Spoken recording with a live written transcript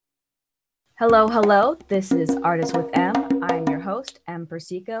Hello, hello. This is Artist with M. I'm your host, M.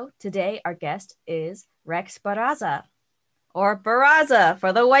 Persico. Today, our guest is Rex Barraza, or Barraza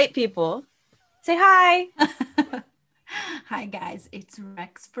for the white people. Say hi. Hi guys, it's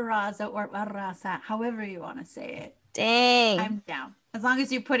Rex Barraza or Barraza, however you want to say it. Dang. I'm down. As long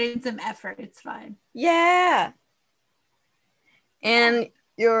as you put in some effort, it's fine. Yeah. And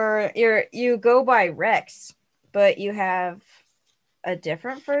you go by Rex, but you have a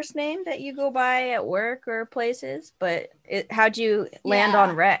different first name that you go by at work or places. But how'd you land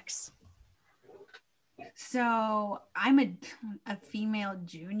on Rex? So I'm a female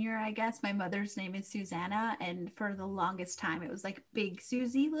junior, I guess. My mother's name is Susanna, and for the longest time it was like Big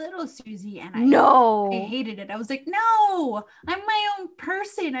Susie, Little Susie, and I hated it. I was like, no, I'm my own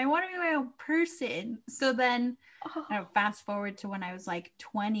person. I want to be my own person. So then fast forward to when I was like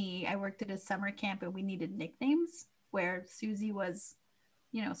 20, I worked at a summer camp and we needed nicknames where Susie was,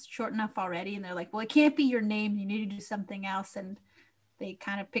 short enough already. And they're like, well, it can't be your name. You need to do something else. And they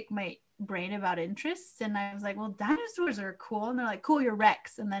kind of picked my brain about interests. And I was like, well, dinosaurs are cool. And they're like, cool, you're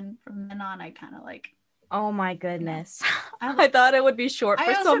Rex. And then from then on, I kind of like, oh my goodness. I thought it would be short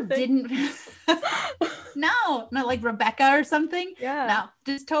for something. Didn't. No, not like Rebecca or something. Yeah.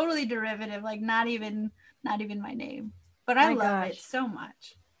 No, just totally derivative. Like not even my name. But I love it so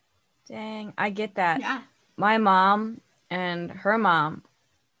much. Dang, I get that. Yeah. My mom and her mom,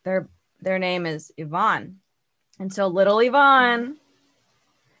 their name is Yvonne. And so little Yvonne.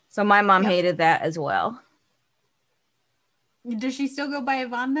 So my mom hated that as well. Does she still go by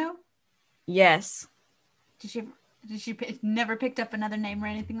Yvonne though? Yes. Did she never picked up another name or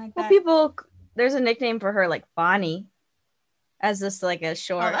anything like that? Well, there's a nickname for her like Bonnie. As this like a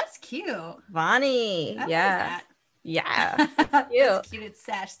short. Oh, that's cute. Bonnie. I yeah. like that. Yeah. Cute. That's cute. It's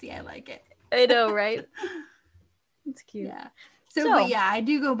sassy. I like it. I know, right? It's cute. Yeah. So, but yeah, I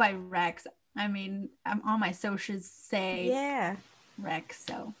do go by Rex. I mean, I'm all my socials say Rex.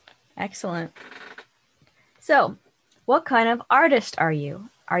 So excellent. So, what kind of artist are you?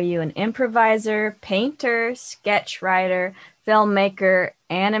 Are you an improviser, painter, sketch writer, filmmaker,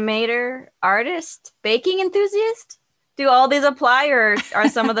 animator, artist, baking enthusiast? Do all these apply, or are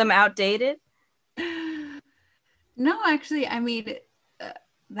some of them outdated? No, actually, I mean,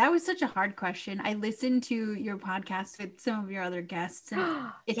 that was such a hard question. I listened to your podcast with some of your other guests,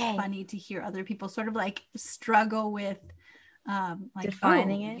 and it's funny to hear other people sort of like struggle with like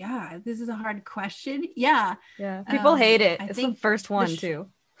defining it. Yeah, this is a hard question. Yeah. People hate it. It's the first one too.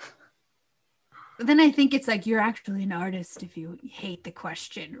 Then I think it's like you're actually an artist if you hate the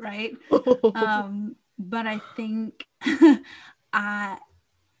question, right? But I think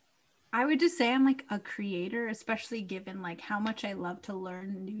I would just say I'm like a creator, especially given like how much I love to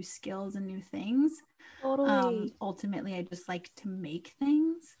learn new skills and new things. Totally. Ultimately, I just like to make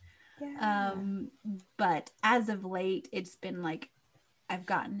things. Yeah. But as of late, it's been like I've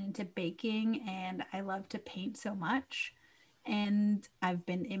gotten into baking and I love to paint so much. And I've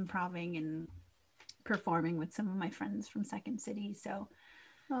been improving and performing with some of my friends from Second City. So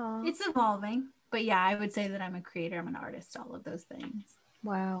it's evolving. But yeah, I would say that I'm a creator, I'm an artist, all of those things.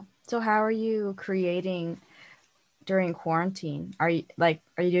 Wow. So how are you creating during quarantine? Are you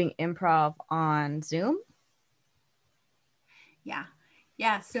doing improv on Zoom? Yeah.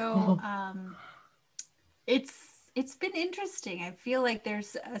 So it's been interesting. I feel like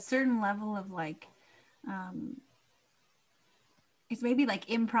there's a certain level of like it's maybe like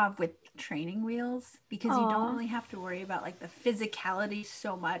improv with training wheels because you don't really have to worry about like the physicality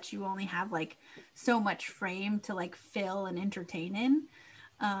so much. You only have like so much frame to like fill and entertain in.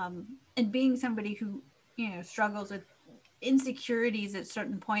 And being somebody who, struggles with insecurities at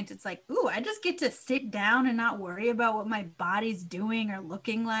certain points, it's like, ooh, I just get to sit down and not worry about what my body's doing or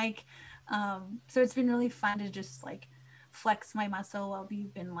looking like. So it's been really fun to just like flex my muscle while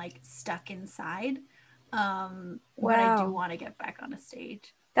we've been like stuck inside. But I do want to get back on a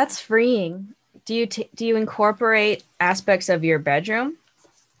stage. That's freeing. Do you incorporate aspects of your bedroom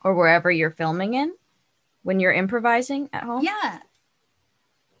or wherever you're filming in when you're improvising at home?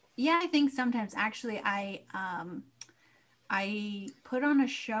 Yeah, I think sometimes actually I put on a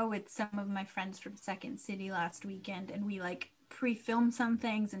show with some of my friends from Second City last weekend, and we like pre-filmed some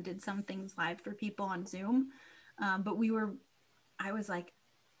things and did some things live for people on Zoom. But I was like,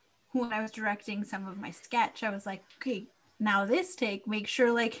 when I was directing some of my sketch, I was like, okay, now this take, make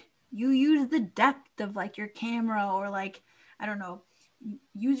sure like you use the depth of like your camera, or like, I don't know,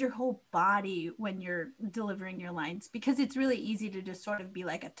 use your whole body when you're delivering your lines, because it's really easy to just sort of be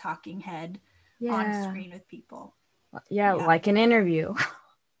like a talking head on screen with people. Yeah, like an interview.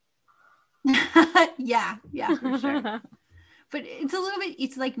 yeah, for sure. but it's a little bit,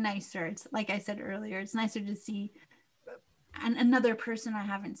 it's like nicer. It's like I said earlier, it's nicer to see another person I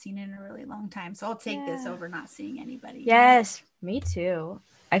haven't seen in a really long time. So I'll take this over not seeing anybody. Yes, me too.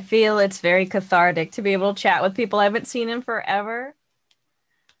 I feel it's very cathartic to be able to chat with people I haven't seen in forever.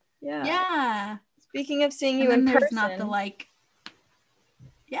 Yeah. Speaking of seeing you in person. There's not the like.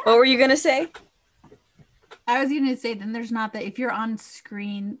 Yeah. What were you going to say? I was going to say, then there's not that if you're on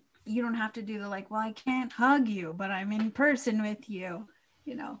screen, you don't have to do the like, well, I can't hug you, but I'm in person with you,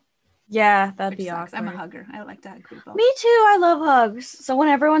 you know. Yeah, that'd be awkward. I'm a hugger. I like to hug people. Me too. I love hugs. So when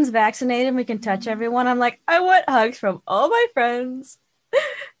everyone's vaccinated and we can touch everyone, I'm like, I want hugs from all my friends.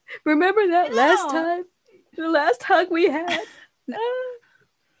 Remember that last time? The last hug we had?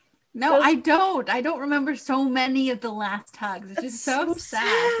 No, I don't. I don't remember so many of the last hugs. It's just so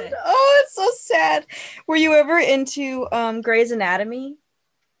sad. Oh, it's so sad. Were you ever into Grey's Anatomy?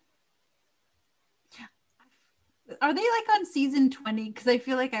 Are they like on season 20? Because I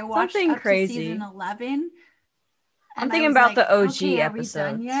feel like I watched something up crazy. To season 11. I'm thinking about the OG episodes. Are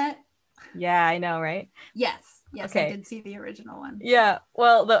we done yet? Yeah, I know, right? Yes, okay. I did see the original one. Yeah,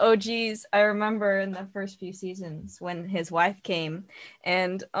 well, the OGs, I remember in the first few seasons when his wife came,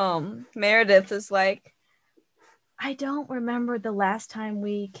 and Meredith is like, I don't remember the last time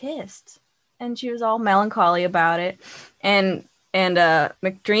we kissed, and she was all melancholy about it, and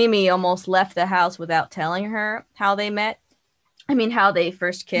McDreamy almost left the house without telling her how they met. I mean, how they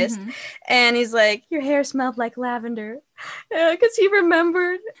first kissed. And he's like, your hair smelled like lavender. Because he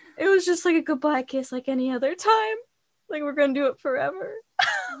remembered it was just like a goodbye kiss like any other time. Like, we're going to do it forever.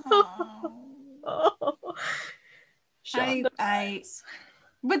 But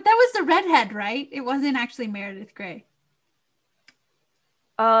that was the redhead, right? It wasn't actually Meredith Grey.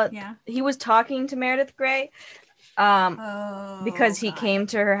 Yeah. He was talking to Meredith Grey. Because he came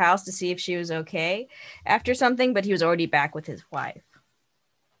to her house to see if she was okay after something, but he was already back with his wife,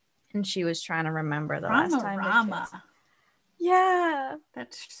 and she was trying to remember the last time. Yeah,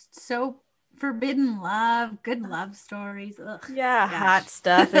 that's so forbidden love. Good love stories. Ugh, yeah, gosh. Hot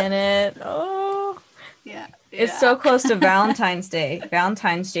stuff in it. Oh, yeah. It's so close to Valentine's Day.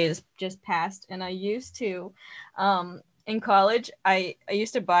 Valentine's Day just passed, and I used to, in college, I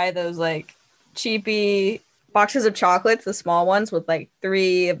used to buy those like cheapy boxes of chocolates, the small ones with like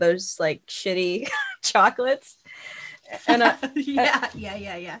 3 of those like shitty chocolates. And yeah.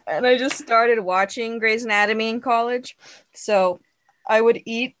 And I just started watching Grey's Anatomy in college. So I would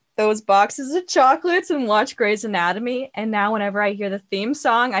eat those boxes of chocolates and watch Grey's Anatomy. And now whenever I hear the theme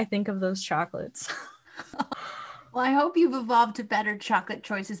song, I think of those chocolates. Well, I hope you've evolved to better chocolate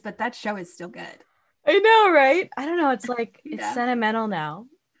choices, but that show is still good. I know, right? I don't know. It's like, it's sentimental now.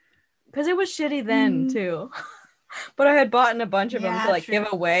 Because it was shitty then, too. But I had bought in a bunch of them to like give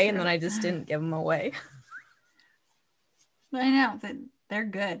away, and then I just didn't give them away. I know. They're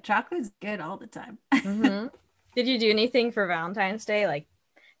good. Chocolate's good all the time. Did you do anything for Valentine's Day? Like,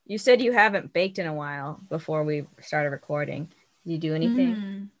 you said you haven't baked in a while before we started recording. Did you do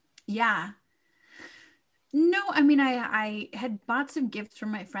anything? Yeah. No, I mean, I had bought some gifts for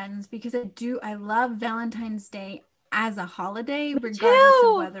my friends because I love Valentine's Day as a holiday, regardless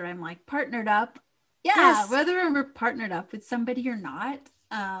of whether I'm like partnered up. Yeah, whether we're partnered up with somebody or not.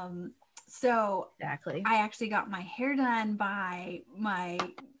 So exactly. I actually got my hair done by my,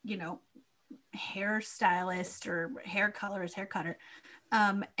 hairstylist or hair colorist, hair cutter.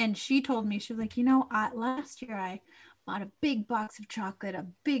 And she told me, she was like, last year I bought a big box of chocolate, a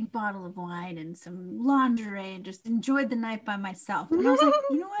big bottle of wine, and some lingerie, and just enjoyed the night by myself. And I was like,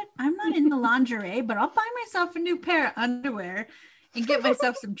 you know what? I'm not in the lingerie, but I'll buy myself a new pair of underwear and get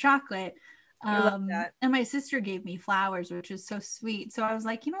myself some chocolate. And my sister gave me flowers, which was so sweet. So I was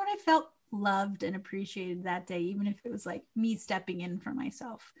like, you know what? I felt loved and appreciated that day, even if it was like me stepping in for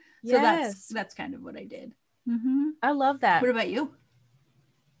myself. So that's kind of what I did. I love that. What about you?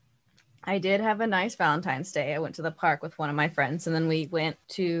 I did have a nice Valentine's Day. I went to the park with one of my friends, and then we went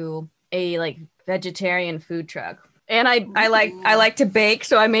to a like vegetarian food truck. And I like to bake,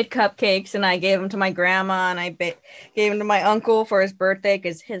 so I made cupcakes and I gave them to my grandma, and I gave them to my uncle for his birthday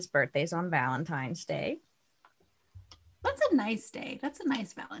because his birthday's on Valentine's Day. That's a nice day. That's a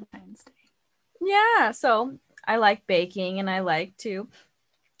nice Valentine's Day. Yeah, so I like baking, and I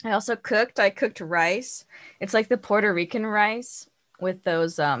also cooked. I cooked rice. It's like the Puerto Rican rice with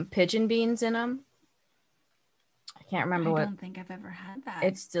those pigeon beans in them. I can't remember I don't think I've ever had that.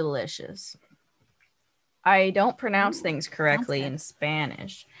 It's delicious. I don't pronounce things correctly in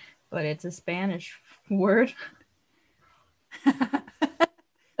Spanish, but it's a Spanish word.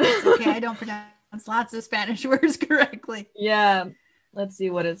 It's okay. I don't pronounce lots of Spanish words correctly. Yeah. Let's see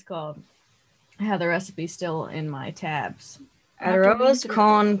what it's called. I have the recipe still in my tabs. I'll have to read Arroz through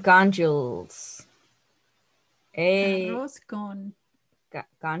con gandules. Arroz con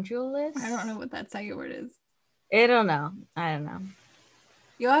gandules? I don't know what that second word is. I don't know.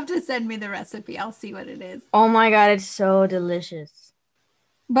 You'll have to send me the recipe. I'll see what it is. Oh my God, it's so delicious.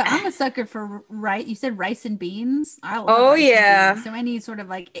 But I'm a sucker for rice. You said rice and beans. I love rice and beans. So any sort of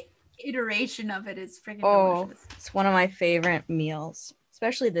like iteration of it is freaking delicious. It's one of my favorite meals,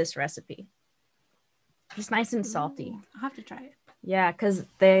 especially this recipe. It's nice and salty. I'll have to try it. Yeah, because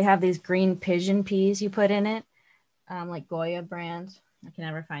they have these green pigeon peas you put in it, like Goya brand. I can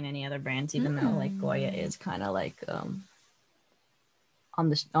never find any other brands, even though like Goya is kind of like on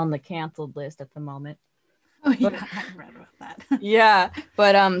the canceled list at the moment. Oh yeah, I read about that. Yeah,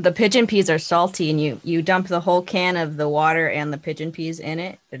 but the pigeon peas are salty, and you dump the whole can of the water and the pigeon peas in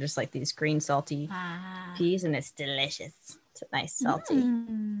it. They're just like these green salty peas, and it's delicious. It's nice salty.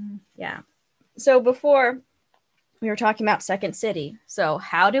 Yeah. So before we were talking about Second City. So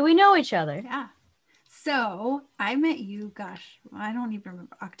how do we know each other? Yeah. So I met you, gosh, I don't even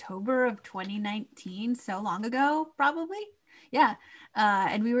remember, October of 2019, so long ago, probably. Yeah.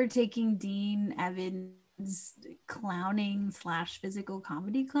 And we were taking Dean Evans' clowning / physical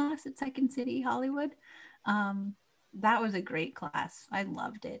comedy class at Second City, Hollywood. That was a great class. I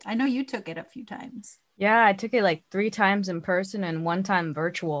loved it. I know you took it a few times. Yeah, I took it like 3 times in person and 1 time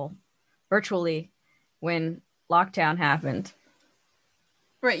virtually when lockdown happened.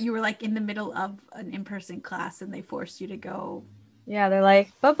 Right, you were like in the middle of an in-person class and they forced you to go. Yeah, they're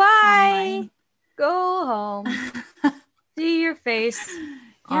like, bye-bye, go home, see your face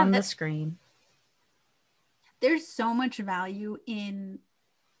on the screen. There's so much value in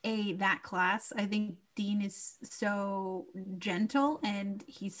that class. I think Dean is so gentle and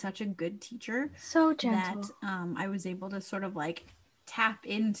he's such a good teacher. So gentle. That I was able to sort of like tap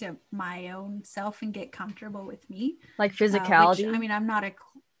into my own self and get comfortable with me. Like physicality? Which, I mean, I'm not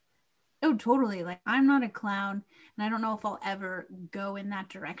totally. Like, I'm not a clown and I don't know if I'll ever go in that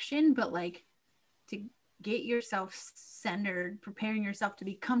direction, but like to get yourself centered, preparing yourself to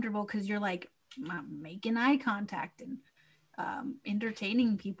be comfortable because you're like making eye contact and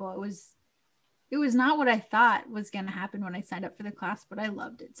entertaining people. It was not what I thought was going to happen when I signed up for the class, but I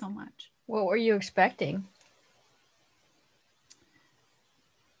loved it so much. What were you expecting?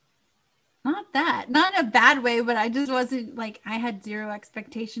 Not in a bad way, but I just wasn't like, I had zero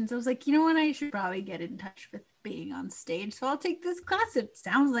expectations. I was like, you know what? I should probably get in touch with being on stage. So I'll take this class. It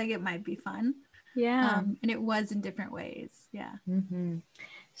sounds like it might be fun. Yeah. And it was in different ways. Yeah. Mm-hmm.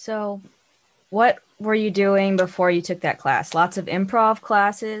 So what were you doing before you took that class? Lots of improv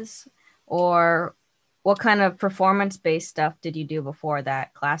classes, or what kind of performance-based stuff did you do before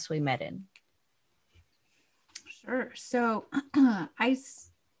that class we met in? Sure. So I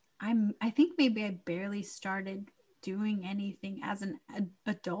think maybe I barely started doing anything as an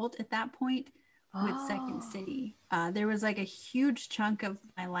adult at that point with Second City. There was like a huge chunk of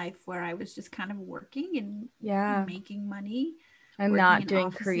my life where I was just kind of working and making money. I'm not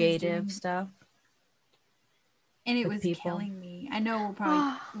doing creative stuff. And it was killing me. I know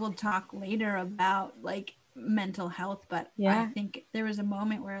we'll talk later about like mental health, but I think there was a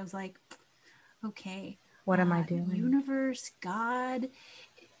moment where I was like, okay, what am I doing? Universe, God,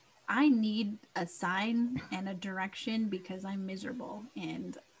 I need a sign and a direction because I'm miserable.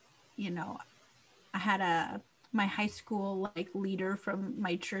 And, you know, I had my high school like leader from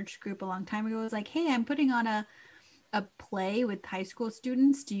my church group a long time ago was like, hey, I'm putting on a play with high school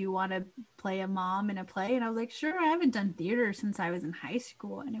students. Do you want to play a mom in a play? And I was like, sure. I haven't done theater since I was in high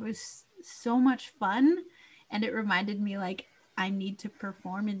school. And it was so much fun. And it reminded me like, I need to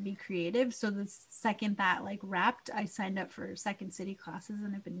perform and be creative. So the second that like wrapped, I signed up for Second City classes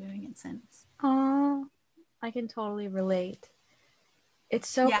and I've been doing it since. Oh, I can totally relate. It's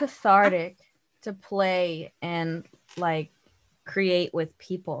so cathartic to play and like create with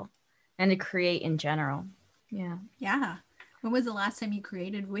people and to create in general. Yeah. Yeah. When was the last time you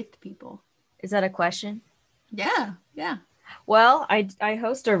created with people? Is that a question? Yeah. Yeah. Well, I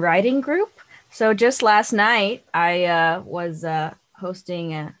host a writing group. So just last night, I was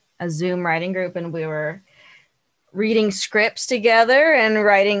hosting a Zoom writing group, and we were reading scripts together and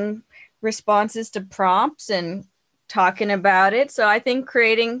writing responses to prompts and talking about it. So I think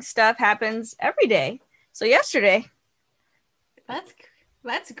creating stuff happens every day. So yesterday.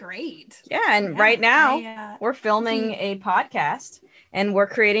 That's great. Yeah, and right now we're filming a podcast and we're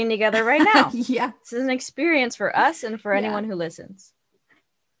creating together right now. Yeah. This is an experience for us and for anyone who listens.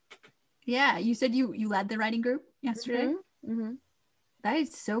 Yeah, you said you led the writing group yesterday. Mm-hmm. Mm-hmm. That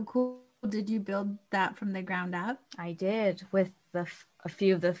is so cool. Did you build that from the ground up? I did with a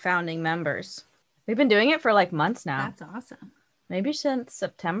few of the founding members. We've been doing it for like months now. That's awesome. maybe since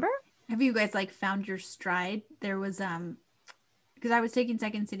September. Have you guys like found your stride? There was because I was taking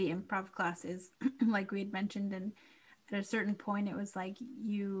Second City improv classes, like we had mentioned, and at a certain point, it was like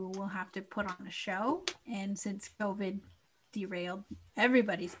you will have to put on a show. And since COVID derailed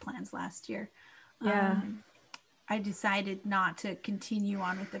everybody's plans last year, Yeah. I decided not to continue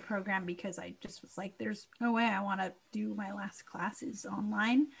on with the program because I just was like, there's no way I want to do my last classes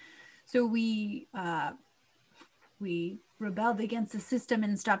online. So we rebelled against the system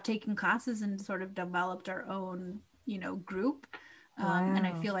and stopped taking classes and sort of developed our own, group. And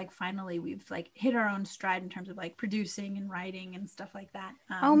I Wow. feel like finally we've like hit our own stride in terms of like producing and writing and stuff like that.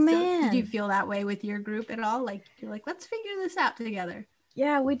 Oh So did you man. feel that way with your group at all? Like you're like, let's figure this out together.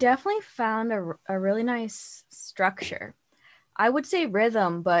 Yeah, we definitely found a really nice structure. I would say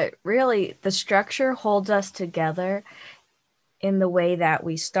rhythm, but really the structure holds us together in the way that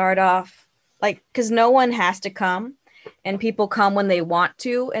we start off, like, because no one has to come, and people come when they want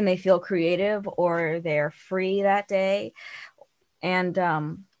to and they feel creative or they're free that day. And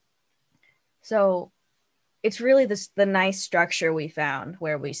so it's really the nice structure we found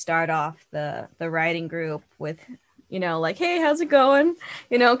where we start off the writing group with, like, hey, how's it going,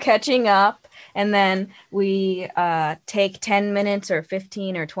 catching up, and then we take 10 minutes or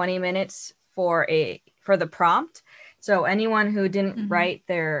 15 or 20 minutes for the prompt. So anyone who didn't write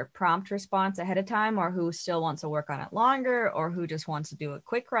their prompt response ahead of time, or who still wants to work on it longer, or who just wants to do a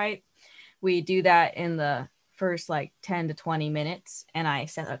quick write, we do that in the first like 10 to 20 minutes, and I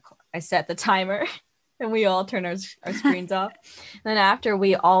set the timer and we all turn our screens off. Then after,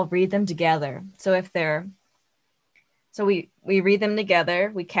 we all read them together. So we read them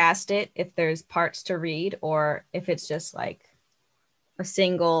together, we cast it if there's parts to read, or if it's just like a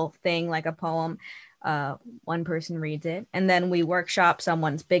single thing like a poem, one person reads it, and then we workshop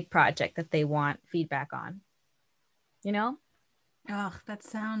someone's big project that they want feedback on. Oh, that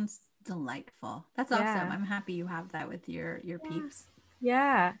sounds delightful. That's awesome. Yeah. I'm happy you have that with your Yeah. peeps.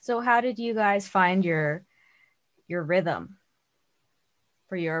 Yeah. So how did you guys find your rhythm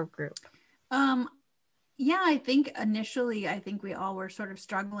for your group? Um, Yeah, I think initially, I think we all were sort of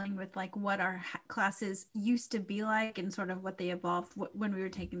struggling with like what our classes used to be like and sort of what they evolved when we were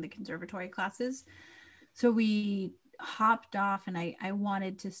taking the conservatory classes. So we hopped off and I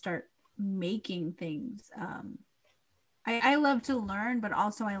wanted to start making things. I love to learn, but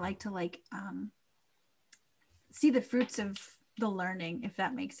also I like to see the fruits of the learning, if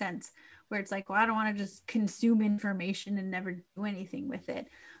that makes sense. Where it's like, well, I don't want to just consume information and never do anything with it.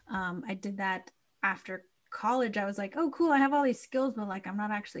 I did that after college. I was like, oh, cool, I have all these skills, but like I'm not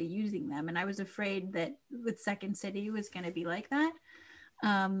actually using them. And I was afraid that with Second City it was going to be like that.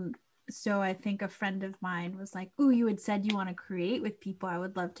 Um, so I think a friend of mine was like, oh, you had said you want to create with people. I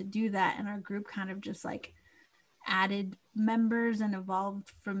would love to do that. And our group kind of just like added members and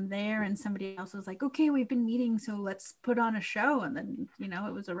evolved from there. And somebody else was like, okay, we've been meeting, so let's put on a show. And then,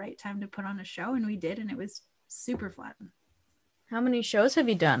 it was the right time to put on a show, and we did, and it was super fun. How many shows have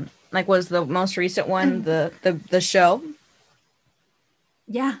you done? Like, was the most recent one the show?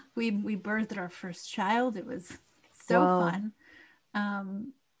 Yeah, we birthed our first child. It was so Whoa.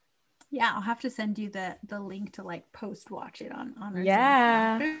 fun. Yeah, I'll have to send you the link to like post watch it on our Zoom call.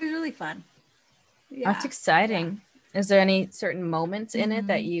 Yeah. It was really fun. That's Yeah. exciting. Yeah. Is there any certain moments in it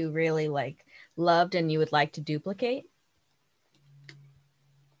that Mm-hmm. you really like loved and you would like to duplicate?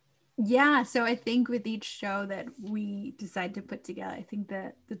 Yeah, so I think with each show that we decide to put together, I think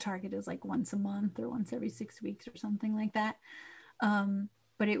that the target is like once a month or once every 6 weeks or something like that.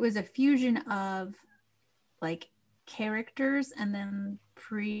 But it was a fusion of like characters and then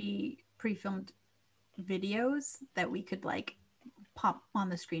pre-filmed videos that we could like pop on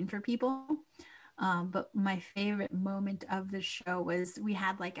the screen for people. But my favorite moment of the show was we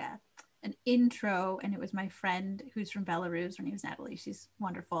had like an intro, and it was my friend who's from Belarus. Her name is Natalie. She's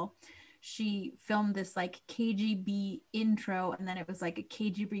wonderful. She filmed this like KGB intro, and then it was like a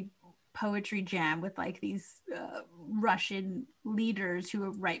KGB poetry jam with like these Russian leaders who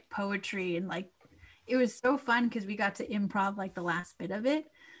would write poetry, and like it was so fun because we got to improv like the last bit of it.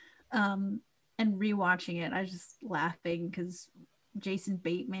 And rewatching it, I was just laughing because Jason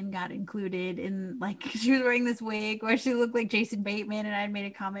Bateman got included in like she was wearing this wig where she looked like Jason Bateman, and I made a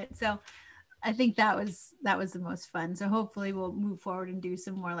comment. So I think that was the most fun. So hopefully we'll move forward and do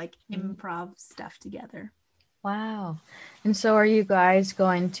some more like improv stuff together. Wow. And so are you guys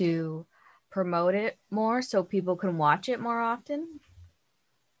going to promote it more so people can watch it more often?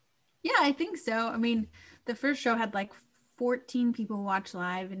 Yeah, I think so. I mean, the first show had like 14 people watch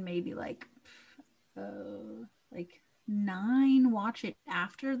live and maybe like 9 watch it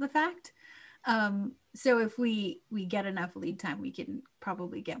after the fact. So if we get enough lead time, we can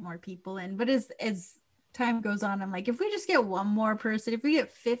probably get more people in. But as time goes on, I'm like, if we just get one more person, if we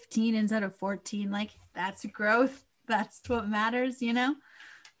get 15 instead of 14, like that's growth. That's what matters, you know?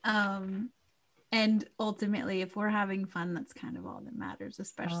 And ultimately, if we're having fun, that's kind of all that matters,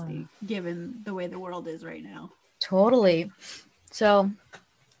 especially given the way the world is right now. Totally. So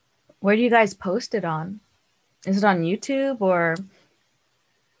where do you guys post it on? Is it on YouTube or?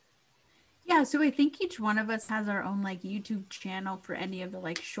 Yeah, so I think each one of us has our own like YouTube channel for any of the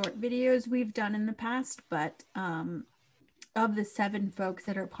like short videos we've done in the past, but of the 7 folks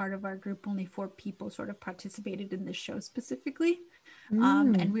that are part of our group, only 4 people sort of participated in this show specifically.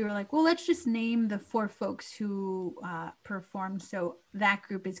 And we were like, well, let's just name the 4 folks who performed. So that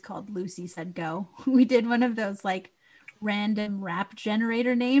group is called Lucy Said Go. We did one of those like random rap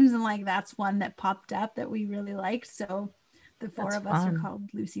generator names, and like that's one that popped up that we really liked. So the 4 of us are called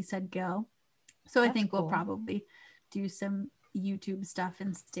Lucy Said Go. So I think we'll probably do some YouTube stuff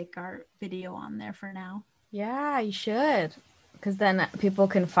and stick our video on there for now. Yeah, you should. Because then people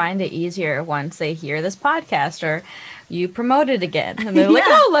can find it easier once they hear this podcast or you promote it again. And they're like,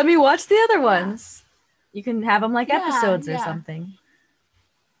 oh, let me watch the other ones. You can have them like episodes or something.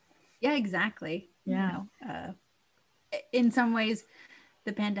 Yeah, exactly. Yeah. You know, in some ways,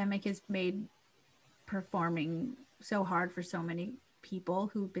 the pandemic has made performing so hard for so many people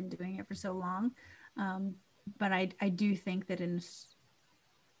who've been doing it for so long. But I do think that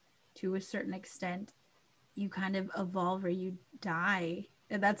to a certain extent, you kind of evolve or you die.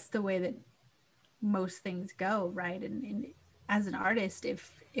 That's the way that most things go, right? And as an artist,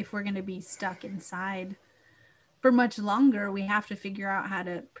 if we're going to be stuck inside for much longer, we have to figure out how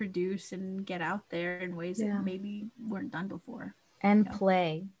to produce and get out there in ways that maybe weren't done before. And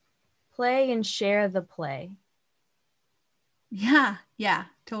play and share the play. Yeah,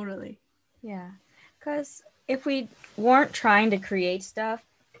 totally. Yeah, because if we weren't trying to create stuff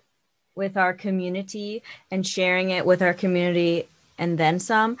with our community and sharing it with our community and then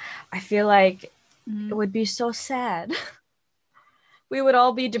some, I feel like it would be so sad. We would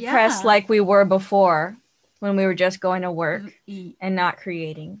all be depressed like we were before when we were just going to work and not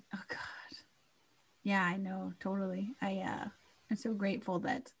creating. Oh God. Yeah, I know. Totally. I'm so grateful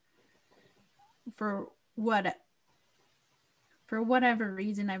that for whatever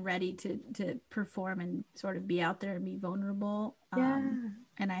reason, I'm ready to perform and sort of be out there and be vulnerable.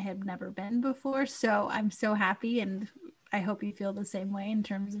 And I have never been before. So I'm so happy, and I hope you feel the same way in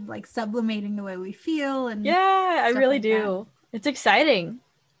terms of like sublimating the way we feel. And I really like do. That. It's exciting.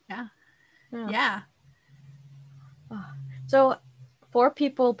 Yeah. So 4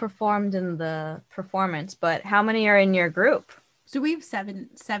 people performed in the performance, but how many are in your group? So we have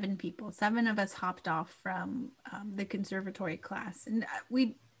seven people. 7 of us hopped off from the conservatory class, and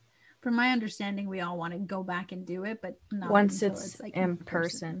from my understanding, we all want to go back and do it, but not once it's like in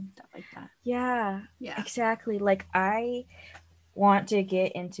person, stuff like that. Yeah, exactly. Like I want to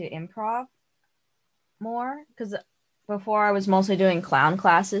get into improv more because before I was mostly doing clown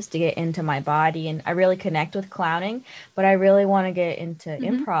classes to get into my body, and I really connect with clowning, but I really want to get into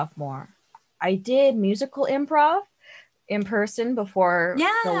improv more. I did musical improv in person before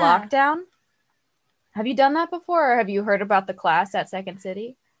the lockdown. Have you done that before, or have you heard about the class at Second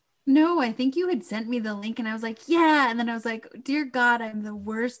City? No, I think you had sent me the link and I was like, yeah. And then I was like, dear God, I'm the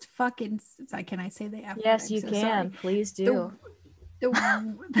worst fucking. Can I say the F word? Yes, you can. Sorry. Please do.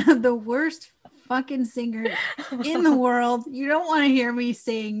 The worst fucking singer in the world. You don't want to hear me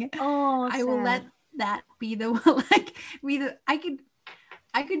sing. Oh, I will let that be the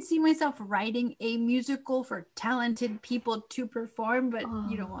I could see myself writing a musical for talented people to perform, but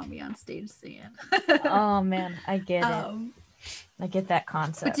you don't want me on stage singing. Oh man, I get it. I get that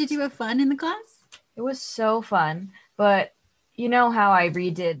concept. But did you have fun in the class? It was so fun. But you know how I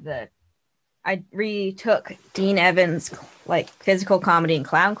retook Dean Evans' like physical comedy and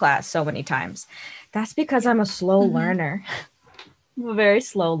clown class so many times. That's because I'm a slow learner. I'm a very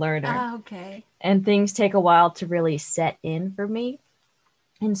slow learner. Okay. And things take a while to really set in for me.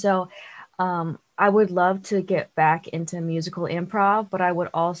 And so I would love to get back into musical improv, but I would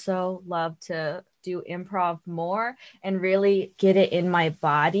also love to do improv more and really get it in my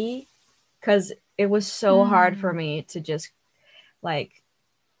body, because it was so hard for me to just like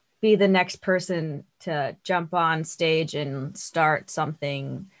be the next person to jump on stage and start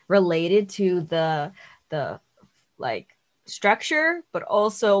something related to the like structure, but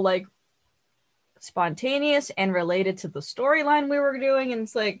also like spontaneous and related to the storyline we were doing. And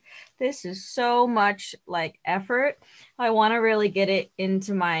it's like, this is so much like effort. I want to really get it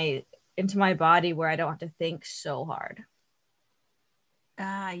into my body where I don't have to think so hard.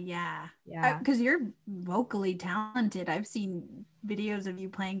 Yeah. Yeah. Because you're vocally talented. I've seen videos of you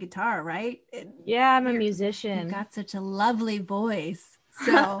playing guitar, right? Yeah, I'm a You've musician. got such a lovely voice.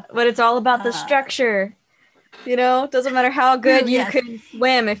 So, But it's all about the structure. You know, it doesn't matter how good you yes. can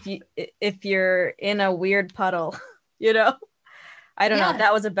swim if you're in a weird puddle, you know? I don't know.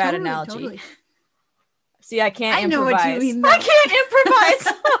 That was a bad analogy. Totally. See, I can't know improvise. what you mean. I can't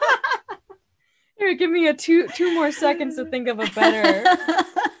improvise. Here, give me two more seconds to think of a better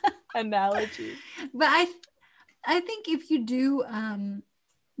analogy. But I think if you do,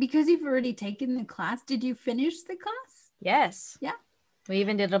 because you've already taken the class, did you finish the class? Yes. Yeah. We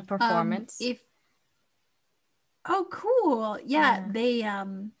even did a performance. Oh, cool. Yeah, they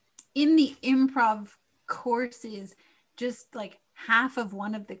in the improv courses, just like half of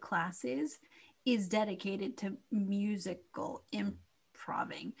one of the classes is dedicated to musical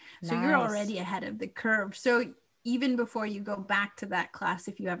improving. So you're already ahead of the curve. So even before you go back to that class,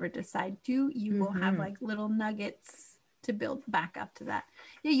 if you ever decide to, you will have like little nuggets to build back up to that.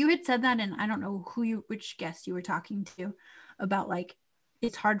 Yeah, you had said that, and I don't know which guest you were talking to about like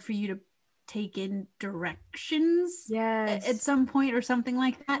it's hard for you to take in directions at some point or something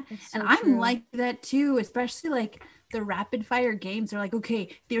like that. So and I'm like that too, especially like the rapid fire games are like, okay,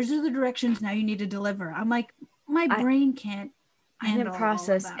 these are the directions, now you need to deliver. I'm like, my brain can't handle. I didn't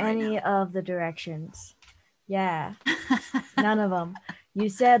process any of the directions. Yeah. None of them. You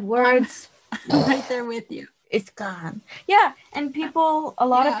said words. I'm right there with you. It's gone. Yeah. And a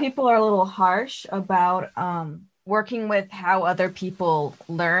lot of people are a little harsh about working with how other people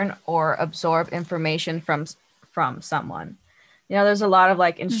learn or absorb information from someone. You know, there's a lot of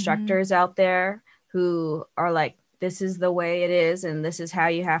like instructors out there who are like, this is the way it is and this is how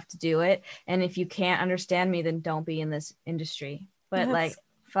you have to do it. And if you can't understand me, then don't be in this industry. But that's like,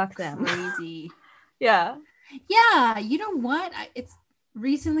 fuck them. Crazy. Yeah. Yeah. You know what? It's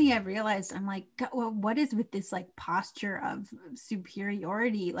recently I've realized I'm like, well, what is with this like posture of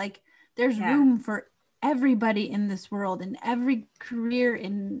superiority? Like there's room for everybody in this world, in every career,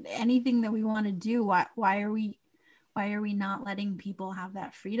 in anything that we want to do. Why are we not letting people have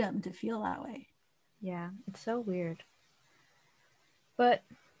that freedom to feel that way? Yeah, it's so weird. But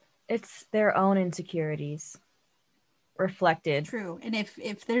it's their own insecurities reflected. True. And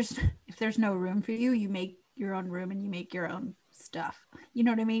if there's no room for you, you make your own room and you make your own stuff. You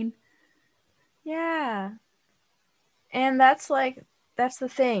know what I mean? Yeah. And that's the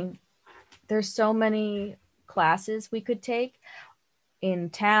thing. There's so many classes we could take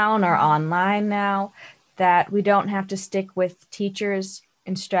in town or online now that we don't have to stick with teachers,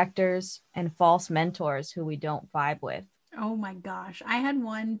 instructors, and false mentors who we don't vibe with. Oh my gosh. I had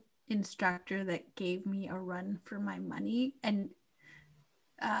one instructor that gave me a run for my money, and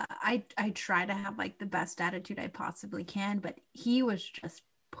I try to have like the best attitude I possibly can, but he was just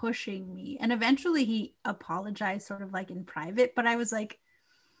pushing me. And eventually he apologized sort of like in private, but I was like,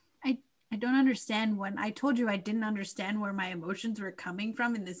 I don't understand. When I told you I didn't understand where my emotions were coming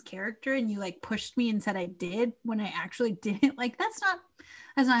from in this character, and you like pushed me and said I did when I actually didn't. Like that's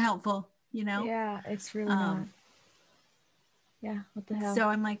not helpful, you know? Yeah, it's really not. Yeah, what the hell? So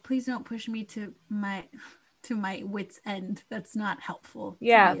I'm like, please don't push me to my wit's end. That's not helpful.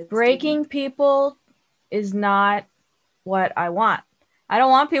 Yeah, breaking people is not what I want. I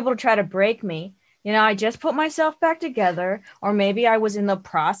don't want people to try to break me. You know, I just put myself back together, or maybe I was in the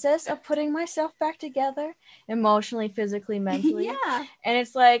process of putting myself back together emotionally, physically, mentally. Yeah. And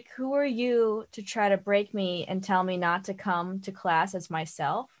it's like, who are you to try to break me and tell me not to come to class as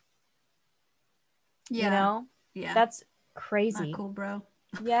myself? Yeah. You know? Yeah. That's crazy. Not cool, bro.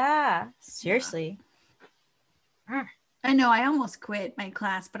 Yeah. Seriously. Yeah. I know. I almost quit my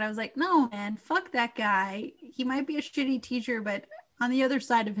class, but I was like, no, man, fuck that guy. He might be a shitty teacher, but on the other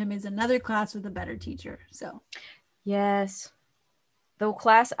side of him is another class with a better teacher. So, yes, the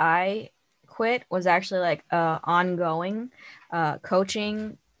class I quit was actually like ongoing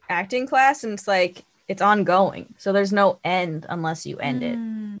coaching acting class, and it's like it's ongoing, so there's no end unless you end it.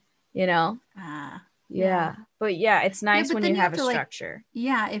 You know? Yeah. But yeah, it's nice when you have a structure.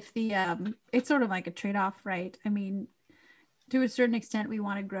 Like, if the it's sort of like a trade-off, right? I mean, to a certain extent we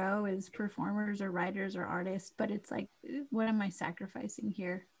want to grow as performers or writers or artists, but it's like, what am I sacrificing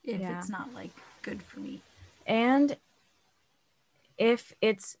here if it's not like good for me? And if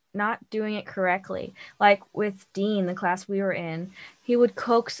it's not doing it correctly, like with Dean, the class we were in, he would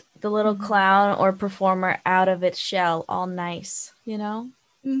coax the little clown or performer out of its shell all nice, you know?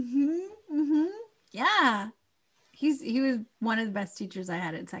 Yeah, he was one of the best teachers I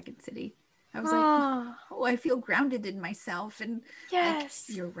had at Second City. I was like, oh, I feel grounded in myself. And yes,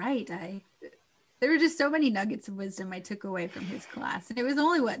 like, you're right. There were just so many nuggets of wisdom I took away from his class. And it was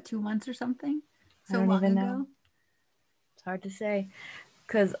only, what, 2 months or something? I So don't long even ago. know. It's hard to say.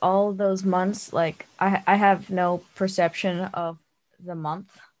 Because all those months, like, I have no perception of the month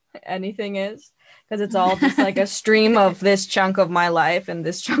anything is. Because it's all just like a stream of this chunk of my life and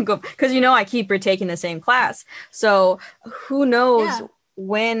this chunk of... Because, I keep retaking the same class. So who knows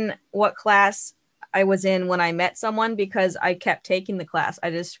what class I was in when I met someone, because I kept taking the class.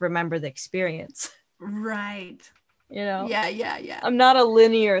 I just remember the experience. Right. Yeah. I'm not a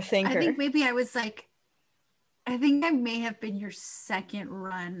linear thinker. I think maybe I was like, I think I may have been your second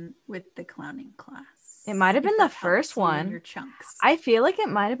run with the clowning class. It might have been the first one. Your chunks. I feel like it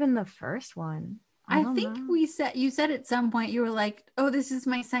might have been the first one. I think you said at some point, you were like, oh, this is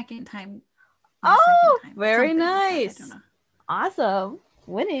my second time. Very nice. Like I don't know. Awesome.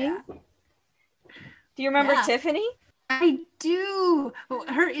 Winning. Yeah. Do you remember Tiffany? I do.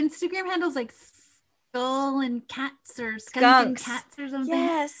 Her Instagram handle's like skull and cats or skunks. Cats or something.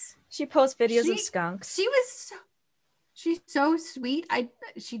 Yes. She posts videos of skunks. She's so sweet.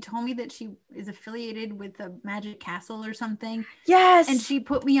 She told me that she is affiliated with the Magic Castle or something. Yes. And she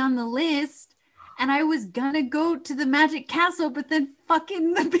put me on the list. And I was gonna go to the Magic Castle, but then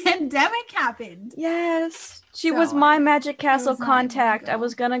fucking the pandemic happened. Yes. She was my Magic Castle contact. I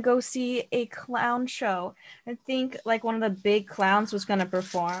was gonna go see a clown show. I think like one of the big clowns was gonna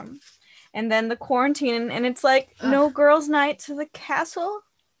perform. And then the quarantine, and it's like no girls' night to the castle.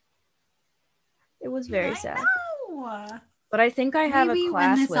 It was very sad. Know. But I think I have a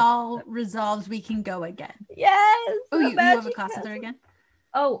class when this all resolves, we can go again. Yes. Oh, you have a class with her again?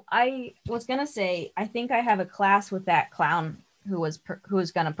 Oh, I was gonna say, I think I have a class with that clown who was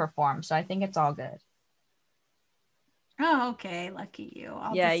gonna perform. So I think it's all good. Oh, okay. Lucky you.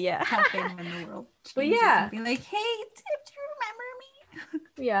 I'll just tap in when the world changes. But yeah, and be like, hey, Tiff, do you remember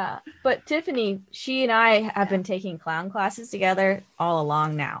me? Yeah, but Tiffany, she and I have been taking clown classes together all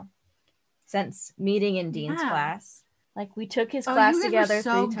along now, since meeting in Dean's class. Like we took his class together were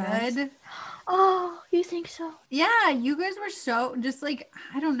so 3 times. Good. Oh, you think so? Yeah, you guys were so just like,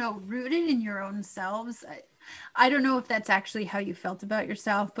 I don't know, rooted in your own selves. I don't know if that's actually how you felt about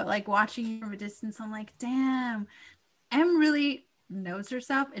yourself, but like watching you from a distance, I'm like, damn, Em really knows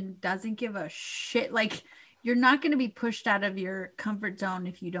herself and doesn't give a shit. Like you're not going to be pushed out of your comfort zone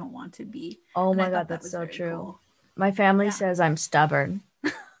if you don't want to be. Oh my God, that's so true. Cool. My family says I'm stubborn.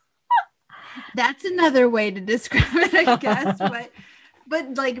 That's another way to describe it, I guess.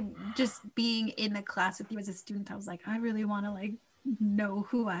 but like just being in the class with you as a student, I was like, I really want to like know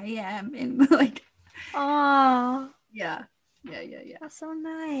who I am and like. Oh. Yeah. That's so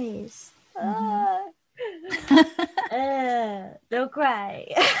nice. Mm-hmm. Don't cry.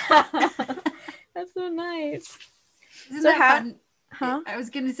 That's so nice. Isn't that fun? Huh? I was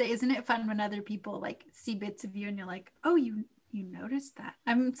gonna say, isn't it fun when other people like see bits of you and you're like, oh, you noticed that?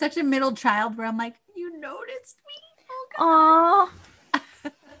 I'm such a middle child where I'm like, you noticed me? Oh,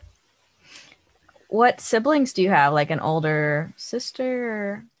 God. What siblings do you have? Like an older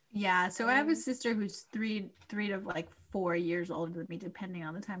sister? Yeah, so I have a sister who's three to like 4 years older than me, depending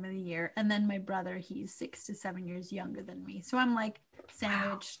on the time of the year. And then my brother, he's 6 to 7 years younger than me. So I'm like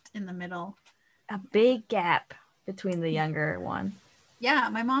sandwiched in the middle. A big gap between the younger one. Yeah,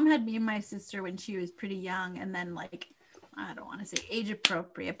 my mom had me and my sister when she was pretty young. And then like, I don't want to say age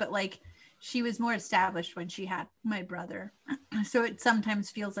appropriate, but like she was more established when she had my brother. So it sometimes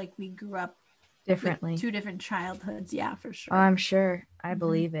feels like we grew up differently. 2 different childhoods. Yeah, for sure. Oh, I'm sure. I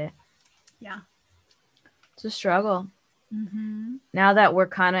believe it. Yeah. It's a struggle. Mm-hmm. Now that we're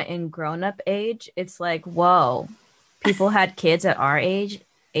kind of in grown-up age, it's like, whoa, people had kids at our ages,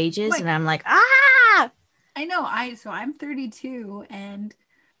 and I'm like, ah! I know. I'm 32, and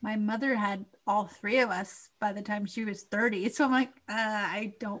my mother had all 3 of us by the time she was 30. So I'm like,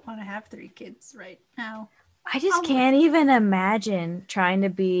 I don't want to have 3 kids right now. I just can't even imagine trying to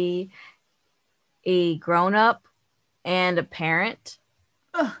be a grown-up and a parent.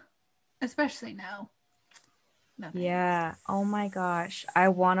 Ugh, especially now. Yeah. Oh my gosh. I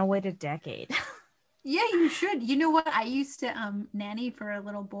want to wait a decade. Yeah, you should. You know what? I used to nanny for a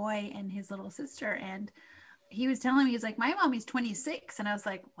little boy and his little sister, and he was telling me, he's like, my mommy's 26. And I was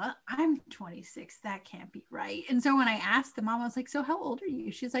like, what? I'm 26. That can't be right. And so when I asked the mom, I was like, so how old are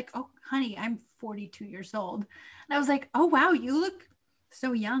you? She's like, oh, honey, I'm 42 years old. And I was like, oh, wow, you look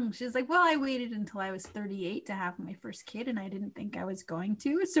so young. She's like, well, I waited until I was 38 to have my first kid, and I didn't think I was going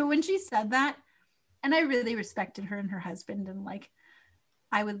to. So when she said that, and I really respected her and her husband, and like,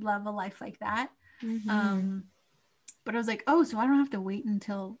 I would love a life like that. Mm-hmm. But I was like, oh, so I don't have to wait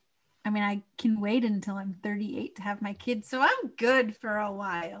until I mean, I can wait until I'm 38 to have my kids, so I'm good for a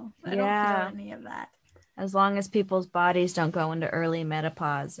while. I don't feel any of that. As long as people's bodies don't go into early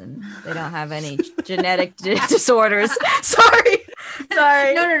menopause and they don't have any genetic disorders. Sorry.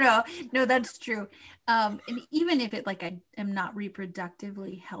 No, that's true. And even if it like I am not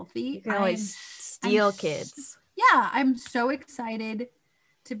reproductively healthy, you can always steal kids. Yeah, I'm so excited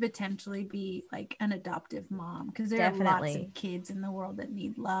to potentially be like an adoptive mom, because there are lots of kids in the world that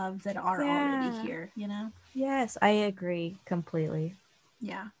need love that are already here, you know? Yes, I agree completely.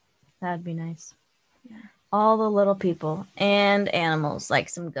 Yeah. That'd be nice. Yeah. All the little people and animals, like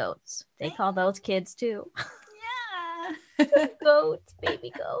some goats. They call those kids too. Yeah. Goats,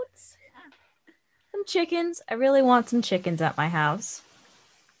 baby goats. Some chickens. I really want some chickens at my house.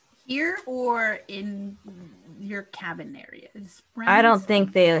 Here or in your cabin areas? I don't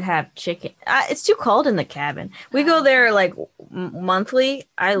think they have chicken. It's too cold in the cabin. We go there like monthly.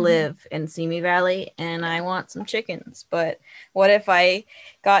 I live in Simi Valley and I want some chickens. But what if I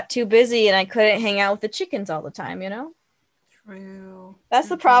got too busy and I couldn't hang out with the chickens all the time, you know? True. That's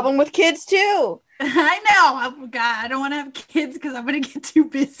the problem with kids too. I know. Oh, God, I don't want to have kids because I'm going to get too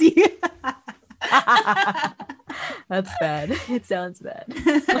busy. That's bad. It sounds bad.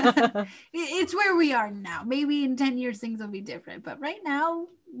 It's where we are now. Maybe in 10 years things will be different, but right now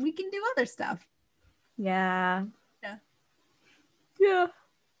we can do other stuff. Yeah. Yeah. Yeah.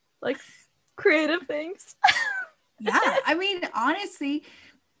 Like creative things. Yeah. I mean, honestly,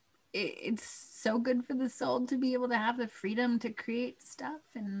 it's so good for the soul to be able to have the freedom to create stuff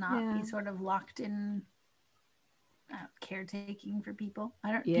and not be sort of locked in caretaking for people.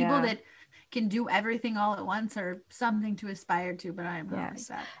 People that can do everything all at once are something to aspire to, but I am not like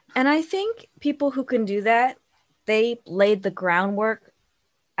that. And I think people who can do that, they laid the groundwork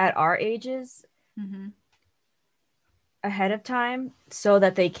at our ages ahead of time so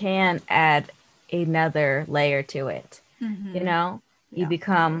that they can add another layer to it. You know, you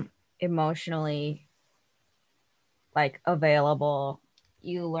become emotionally like available.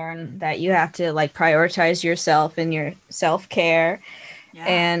 You learn that you have to like prioritize yourself and your self-care.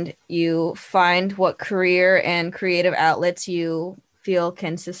 And you find what career and creative outlets you feel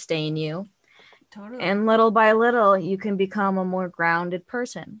can sustain you. Totally. And little by little, you can become a more grounded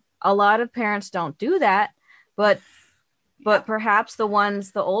person. A lot of parents don't do that, but perhaps the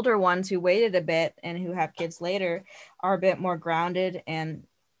older ones who waited a bit and who have kids later are a bit more grounded and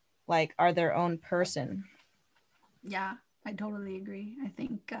like are their own person. Yeah, I totally agree. I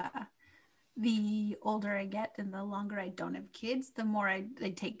think the older I get and the longer I don't have kids, the more I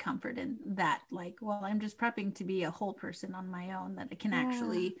take comfort in that. Like, well, I'm just prepping to be a whole person on my own that I can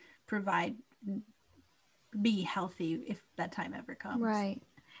actually provide, be healthy if that time ever comes. Right.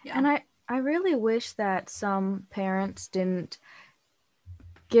 Yeah. And I really wish that some parents didn't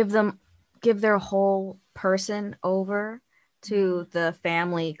give their whole person over to the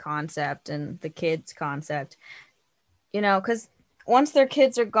family concept and the kids concept. You know, because once their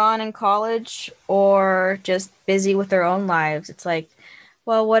kids are gone in college or just busy with their own lives, it's like,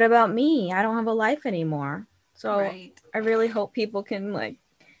 well, what about me? I don't have a life anymore. So I really hope people can like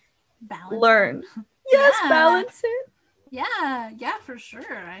learn. Yes, balance it. Yeah, for sure.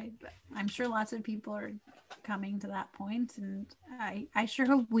 I'm sure lots of people are coming to that point, and I sure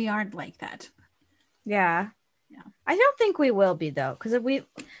hope we aren't like that. Yeah. I don't think we will be though, because we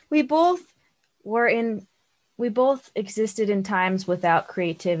both existed in times without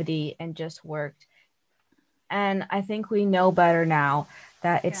creativity and just worked. And I think we know better now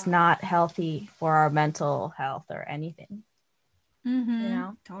that it's not healthy for our mental health or anything. You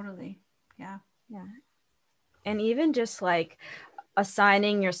know? Totally. Yeah. And even just like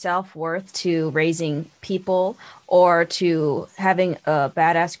assigning your self-worth to raising people or to having a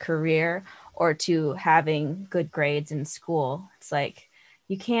badass career or to having good grades in school. It's like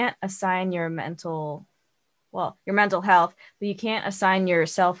you can't assign your mental health, but you can't assign your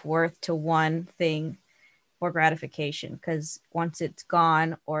self-worth to one thing or gratification, because once it's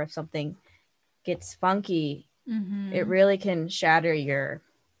gone or if something gets funky, it really can shatter your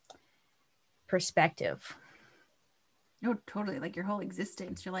perspective. Oh, totally. Like your whole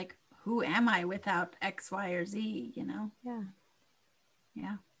existence. You're like, who am I without X, Y, or Z, you know?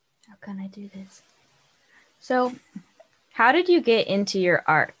 Yeah. How can I do this? So how did you get into your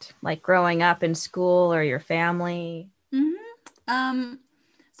art? Like growing up in school or your family?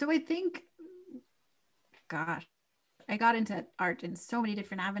 So I think, gosh, I got into art in so many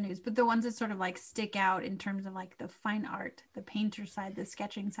different avenues, but the ones that sort of like stick out in terms of like the fine art, the painter side, the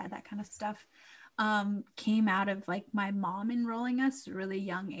sketching side, that kind of stuff, came out of like my mom enrolling us really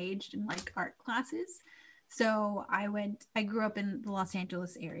young age in like art classes. So I grew up in the Los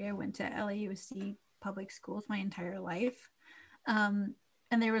Angeles area. I went to LAUSD public schools my entire life. And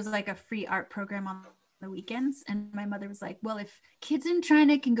there was like a free art program on the weekends. And my mother was like, well, if kids in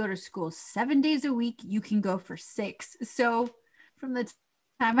China can go to school 7 days a week, you can go for 6. So from the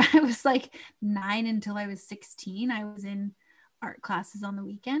time I was like 9 until I was 16, I was in art classes on the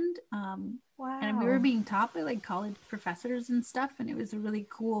weekend. Wow. And we were being taught by like college professors and stuff. And it was a really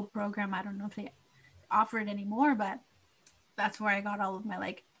cool program. I don't know if they offer it anymore, but that's where I got all of my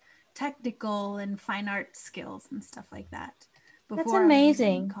like technical and fine art skills and stuff like that. That's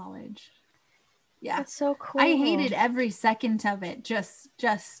amazing. In college. Yeah. That's so cool. I hated every second of it just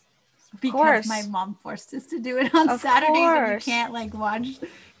because my mom forced us to do it on Saturdays and you can't like watch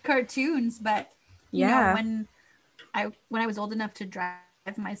cartoons. But you know, when I was old enough to drive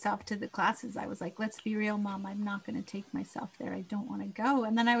myself to the classes, I was like, let's be real, Mom, I'm not going to take myself there. I don't want to go.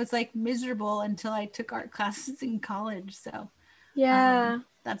 And then I was like miserable until I took art classes in college. So yeah,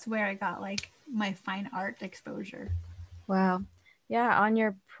 that's where I got like my fine art exposure. Wow. Yeah, on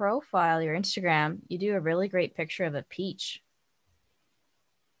your profile, your Instagram, you do a really great picture of a peach.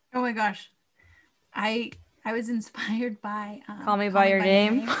 Oh my gosh. I was inspired by Call Me by Your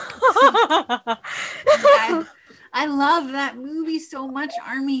Name. I love that movie so much.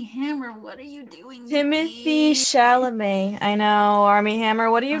 Armie Hammer, what are you doing? Timothy Chalamet. I know, Armie Hammer,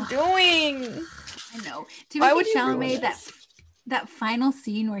 what are you doing? I know. Timothy Chalamet, that final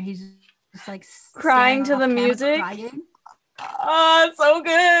scene where he's just like crying to the music. Crying. Oh, it's so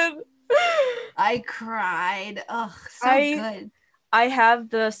good. I cried. Oh, so good. I have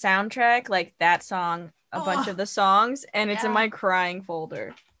the soundtrack, like that song, a bunch of the songs, and it's in my crying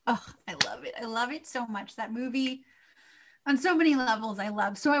folder. Oh, I love it. I love it so much. That movie on so many levels I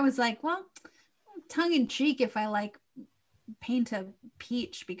love. So I was like, well, tongue in cheek if I like paint a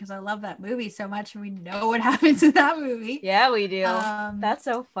peach because I love that movie so much and we know what happens in that movie. Yeah, we do. That's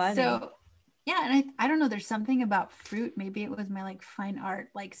so funny. So yeah, and I don't know, there's something about fruit. Maybe it was my like fine art,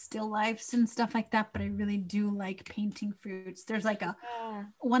 like still lifes and stuff like that, but I really do like painting fruits. There's like a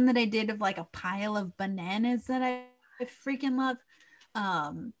one that I did of like a pile of bananas that I freaking love.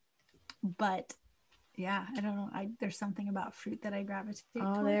 But yeah, I don't know. There's something about fruit that I gravitate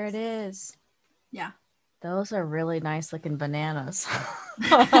towards. Oh, there it is. Yeah. Those are really nice looking bananas.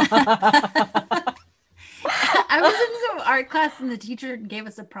 I was in some art class and the teacher gave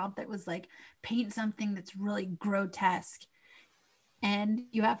us a prompt that was like, paint something that's really grotesque. And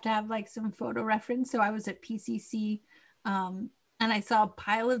you have to have like some photo reference. So I was at PCC and I saw a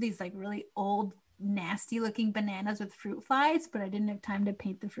pile of these like really old, nasty looking bananas with fruit flies, but I didn't have time to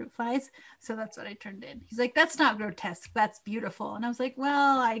paint the fruit flies. So that's what I turned in. He's like, that's not grotesque. That's beautiful. And I was like,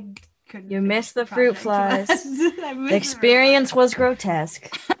 well, I couldn't. You missed the fruit flies. The experience was grotesque.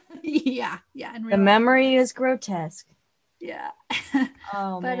 Yeah. The memory is grotesque. Yeah.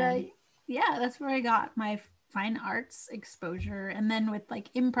 Oh, but man. yeah, that's where I got my fine arts exposure. And then with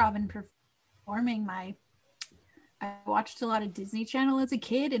like improv and performing, I watched a lot of Disney Channel as a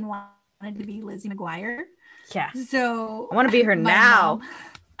kid and wanted to be Lizzie McGuire. Yeah. So I want to be her now.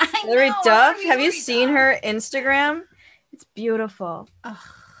 Hilary Duff. Have you seen her Instagram? It's beautiful. Oh,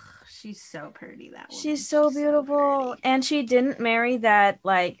 she's so pretty. That woman. She's so beautiful. And she didn't marry that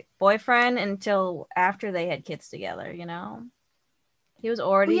like boyfriend until after they had kids together, you know? He was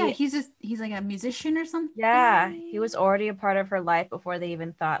already he's like a musician or something. Yeah, he was already a part of her life before they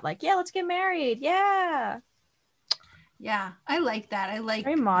even thought like, yeah, let's get married. Yeah. Yeah, I like that. I like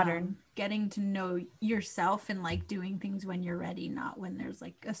very modern. Getting to know yourself and like doing things when you're ready, not when there's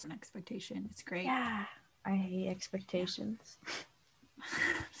like a certain expectation. It's great. Yeah, I hate expectations.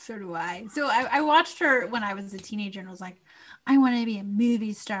 So do I. So I watched her when I was a teenager and was like, I want to be a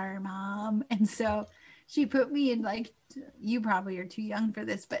movie star, Mom. And so she put me in like, you probably are too young for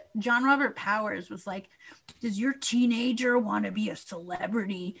this, but John Robert Powers was like, does your teenager want to be a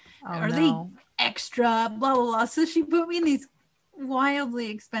celebrity? Are they extra? Blah, blah, blah. So she put me in these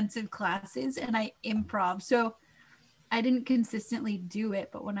wildly expensive classes and I improv. So I didn't consistently do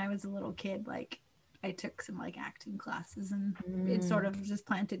it, but when I was a little kid, like I took some like acting classes and it sort of just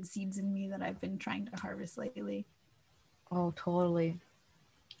planted seeds in me that I've been trying to harvest lately. Oh, totally.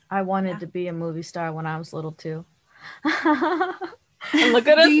 I wanted to be a movie star when I was little too. And look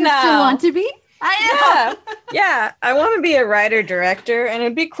at us now. Do you still want to be? I know. Yeah. I want to be a writer director, and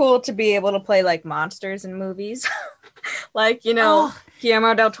it'd be cool to be able to play like monsters in movies, like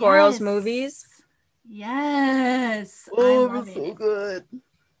Guillermo del Toro's movies. Yes. Oh, I love it. So good.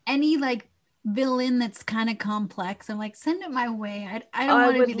 Any like villain that's kind of complex, I'm like, send it my way. I don't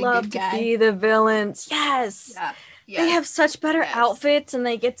want to be the good guy. I would love to be the villains. Yes. Yeah. Yes. They have such better outfits and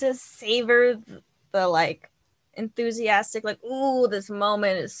they get to savor the like enthusiastic, like, ooh, this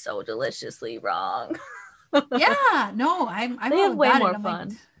moment is so deliciously wrong. Yeah, no, I'm they all have way about more it. I'm fun.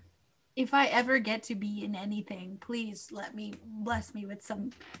 like, if I ever get to be in anything, please bless me with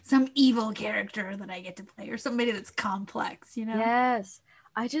some evil character that I get to play, or somebody that's complex, you know? Yes.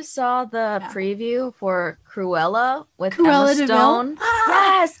 I just saw the preview for Cruella with Emma Cruella DeVille. Stone.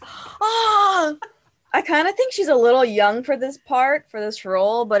 Yes. Oh, I kind of think she's a little young for this part, for this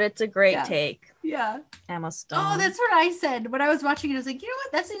role, but it's a great take. Yeah. Emma Stone. Oh, that's what I said when I was watching it. I was like, you know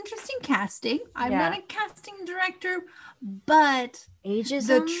what? That's interesting casting. I'm not a casting director, but ageism?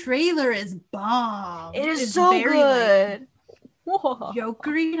 The trailer is bomb. It is so very, good. Like,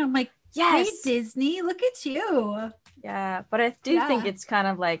 jokery. And I'm like, yes. Hey, Disney, look at you. Yeah, but I do think it's kind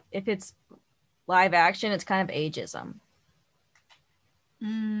of like, if it's live action, it's kind of ageism.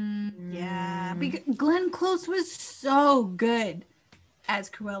 Yeah, because Glenn Close was so good as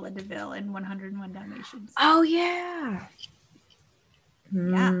Cruella DeVille in 101 Dalmatians. Oh, yeah.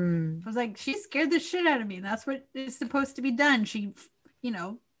 Yeah. I was like, she scared the shit out of me. That's what is supposed to be done. She, you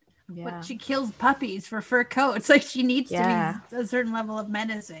know, she kills puppies for fur coats. Like, she needs to be a certain level of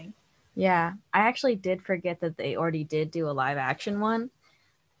menacing. Yeah. I actually did forget that they already did do a live action one.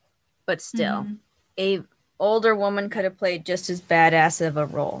 But still, a older woman could have played just as badass of a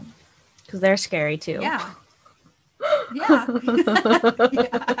role. Because they're scary, too. Yeah. Yeah.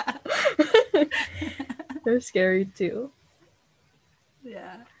 They're scary, too.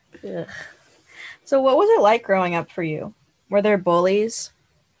 Yeah. So what was it like growing up for you? Were there bullies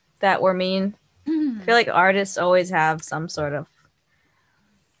that were mean? I feel like artists always have some sort of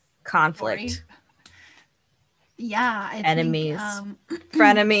conflict. Yeah. Enemies.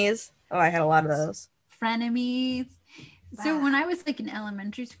 Frenemies. Oh, I had a lot of those. Frenemies. So when I was like in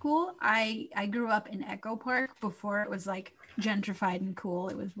elementary school, I grew up in Echo Park before it was like gentrified and cool.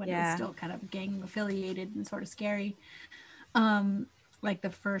 It was when it was still kind of gang affiliated and sort of scary. Like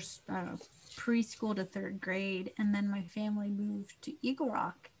the first preschool to third grade, and then my family moved to Eagle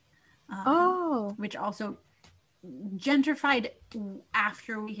Rock, which also gentrified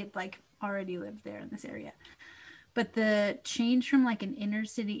after we had like already lived there in this area. But the change from like an inner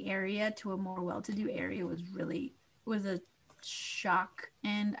city area to a more well-to-do area was a shock.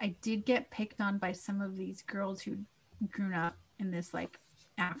 And I did get picked on by some of these girls who grew up in this like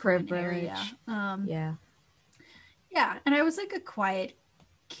affluent area. Yeah, and I was like a quiet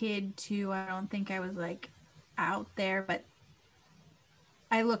kid too. I don't think I was like out there, but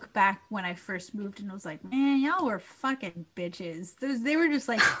I look back when I first moved and was like, man, y'all were fucking bitches. They were just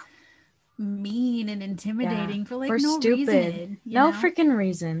like mean and intimidating for like no reason. No freaking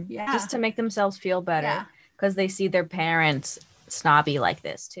reason. Yeah. Just to make themselves feel better. Because they see their parents snobby like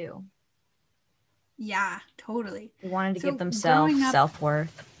this too. Yeah, totally. They wanted to give themselves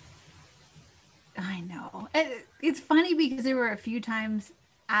self-worth. I know. It's funny because there were a few times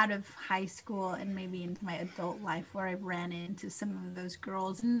out of high school and maybe into my adult life where I ran into some of those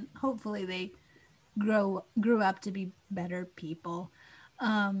girls, and hopefully they grew up to be better people.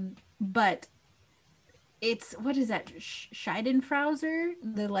 But it's, what is that? Schadenfreude?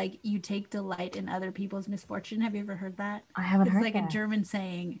 The like, you take delight in other people's misfortune. Have you ever heard that? I haven't heard that. It's like a German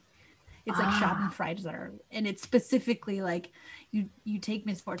saying. It's like Schadenfreude, and it's specifically like you take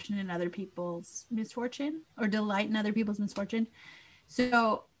misfortune in other people's misfortune, or delight in other people's misfortune.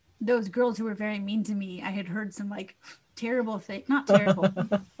 So those girls who were very mean to me, I had heard some like terrible thing, not terrible,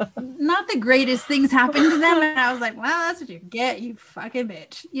 not the greatest things happen to them, and I was like, well, that's what you get, you fucking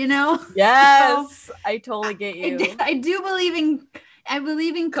bitch, you know? Yes, so, I totally get you. I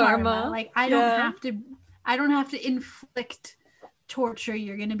believe in karma. Like I don't have to inflict torture.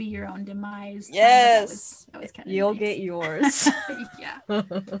 You're gonna be your own demise. Yes, that was kind of you'll nice. get yours. Yeah,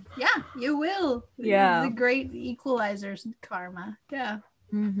 you will. Yeah, the great equalizers, karma. Yeah.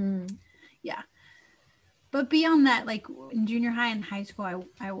 Yeah, but beyond that, like in junior high and high school,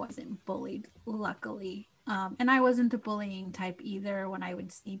 I wasn't bullied, luckily, and I wasn't the bullying type either. When I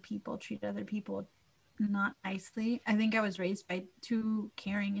would see people treat other people not nicely, I think I was raised by two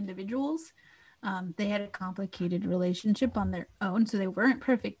caring individuals. They had a complicated relationship on their own, so they weren't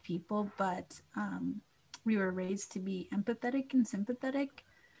perfect people, but we were raised to be empathetic and sympathetic.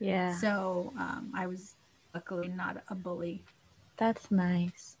 Yeah. So I was luckily not a bully. That's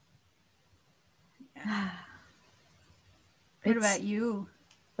nice. Yeah. What about you?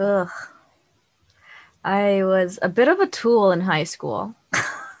 Ugh. I was a bit of a tool in high school.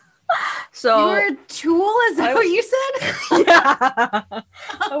 So you were a tool? Is that what you said? Yeah.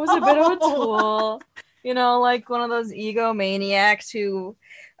 I was a bit of a tool. You know, like one of those egomaniacs who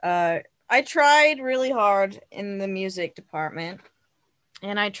I tried really hard in the music department.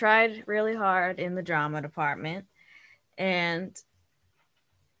 And I tried really hard in the drama department. And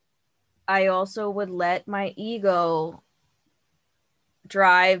I also would let my ego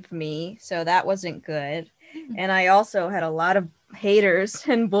drive me. So that wasn't good. And I also had a lot of haters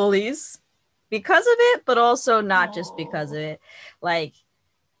and bullies because of it, but also not just because of it. Like,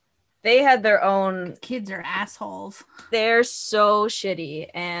 they had their own. Kids are assholes. They're so shitty.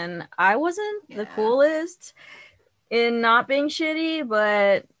 And I wasn't the coolest in not being shitty,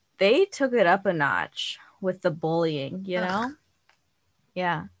 but they took it up a notch with the bullying, you know?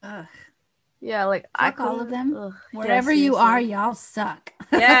 Yeah. Ugh. Yeah, like fuck all of them. Wherever you are, y'all suck.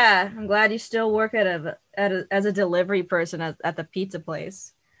 Yeah, I'm glad you still work as a delivery person at the pizza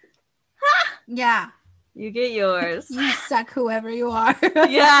place. Yeah. You get yours. You suck, whoever you are.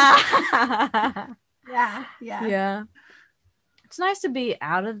 Yeah. Yeah. It's nice to be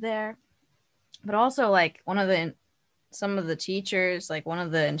out of there, but also like some of the teachers, like one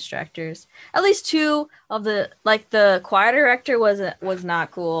of the instructors, at least two of the choir director was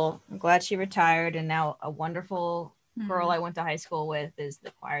not cool. I'm glad she retired, and now a wonderful girl I went to high school with is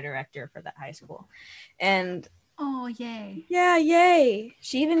the choir director for that high school. And oh, yay. Yeah, yay.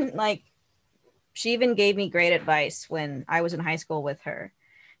 She even gave me great advice when I was in high school with her.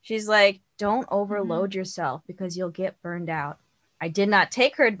 She's like, don't overload yourself because you'll get burned out. I did not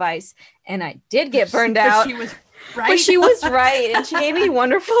take her advice, and I did get burned out. She was right. But she was right, and she gave me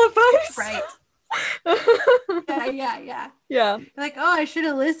wonderful advice. Right. Yeah. Yeah. Like, oh, I should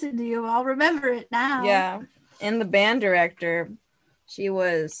have listened to you. I'll remember it now. Yeah. And the band director, she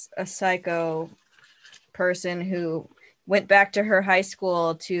was a psycho person who went back to her high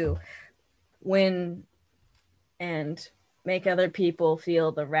school to win and make other people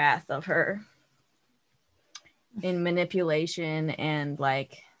feel the wrath of her in manipulation and,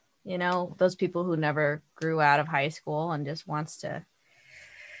 like, you know, those people who never grew out of high school and just wants to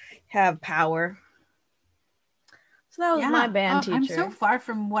have power. So that was my band teacher. I'm so far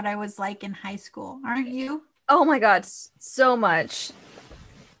from what I was like in high school. Aren't you? Oh my God, so much.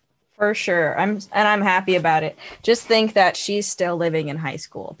 For sure. I'm happy about it. Just think that she's still living in high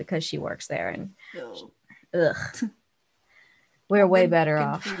school because she works there, and we're way better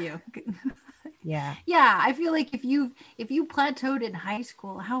off. For you. Yeah. Yeah, I feel like if you plateaued in high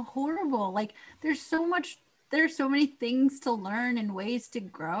school, how horrible. Like, there's so many things to learn and ways to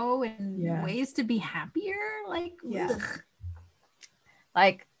grow and ways to be happier. Like,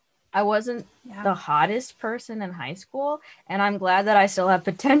 like, I wasn't the hottest person in high school, and I'm glad that I still have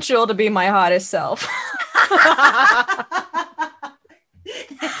potential to be my hottest self.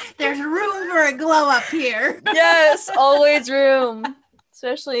 There's room for a glow up here. Yes, always room.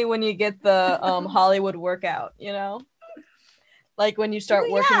 Especially when you get the Hollywood workout, you know? Like when you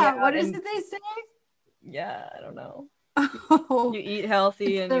start working out. What is it they say? Yeah, I don't know. You eat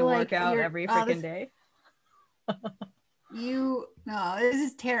healthy and you work out every freaking day. No, this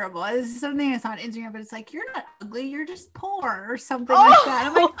is terrible. This is something that's on Instagram, but it's like, you're not ugly, you're just poor or something like that.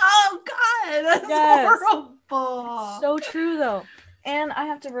 I'm like, oh God, that's horrible. So true though. And I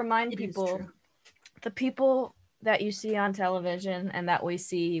have to remind people, the people that you see on television and that we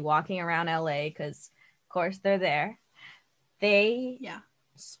see walking around LA, because of course they're there, they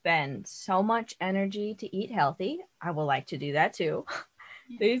spend so much energy to eat healthy. I would like to do that too.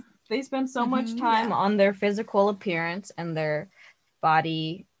 They spend so much time on their physical appearance and their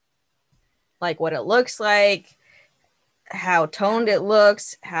body, like what it looks like, how toned it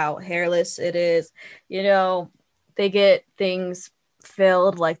looks, how hairless it is. You know, they get things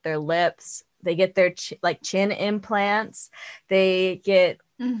filled like their lips. They get their chin implants. They get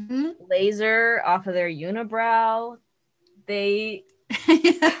laser off of their unibrow. They,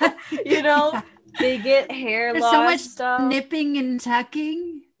 you know, they get hair loss. So much stuff. Nipping and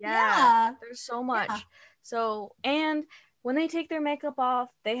tucking. Yeah, there's so much. Yeah. So, and when they take their makeup off,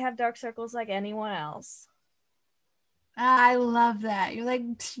 they have dark circles like anyone else. I love that. You're like,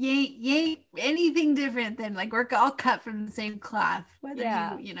 you ain't anything different than, like, we're all cut from the same cloth, whether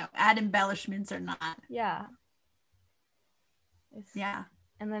you add embellishments or not. Yeah. Yeah.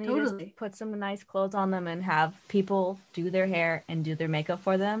 And then you just put some nice clothes on them and have people do their hair and do their makeup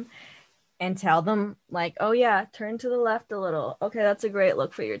for them and tell them, like, oh yeah, turn to the left a little. Okay, that's a great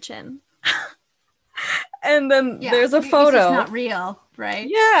look for your chin. And then there's a photo. It's not real, right?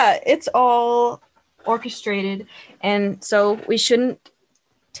 Yeah, it's all orchestrated. And so we shouldn't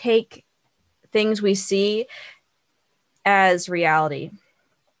take things we see as reality,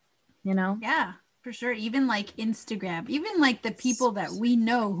 you know? Yeah, for sure. Even like Instagram, even like the people that we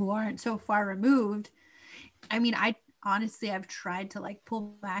know who aren't so far removed. I mean, I've tried to like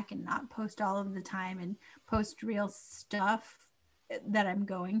pull back and not post all of the time and post real stuff that I'm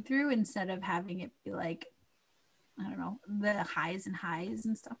going through, instead of having it be like, I don't know, the highs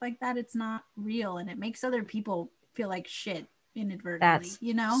and stuff like that. It's not real, and it makes other people feel like shit inadvertently.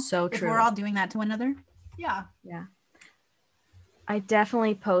 That's so true. If we're all doing that to one another. Yeah. I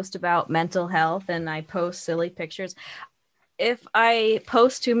definitely post about mental health, and I post silly pictures. If I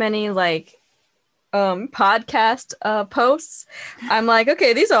post too many like podcast posts, I'm like,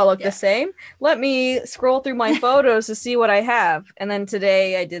 okay, these all look the same. Let me scroll through my photos to see what I have. And then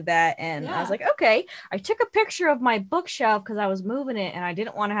today I did that, and I was like, okay, I took a picture of my bookshelf because I was moving it and I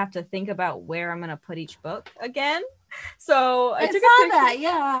didn't want to have to think about where I'm gonna put each book again. So I took a picture. That,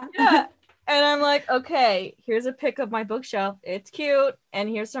 yeah. And I'm like, okay, here's a pic of my bookshelf. It's cute, and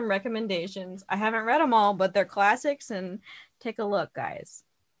here's some recommendations. I haven't read them all, but they're classics, and take a look, guys.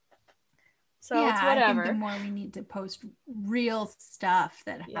 So it's whatever. I think the more we need to post real stuff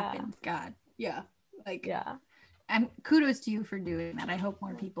that happens, God. Yeah. And kudos to you for doing that. I hope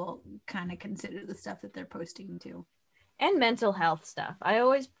more people kind of consider the stuff that they're posting too. And mental health stuff. I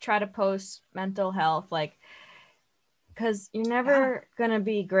always try to post mental health, like, because you're never going to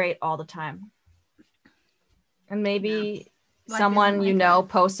be great all the time. And maybe someone you know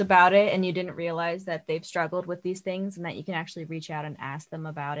posts about it and you didn't realize that they've struggled with these things, and that you can actually reach out and ask them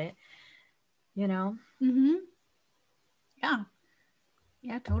about it. Mm-hmm.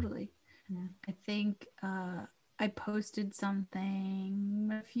 Yeah, totally. I think I posted something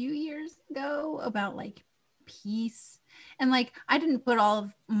a few years ago about like peace, and like I didn't put all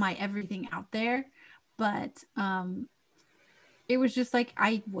of my everything out there, but it was just like,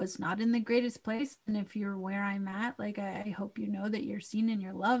 I was not in the greatest place, and if you're where I'm at, like I hope you know that you're seen and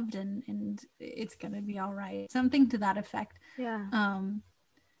you're loved, and it's gonna be all right, something to that effect.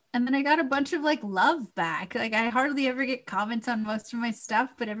 And then I got a bunch of like love back. Like I hardly ever get comments on most of my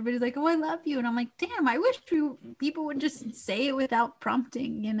stuff, but everybody's like, "Oh, I love you," and I'm like, "Damn, I wish people would just say it without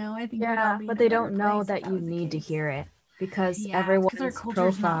prompting." I think but they don't know that you need to hear it, because everyone's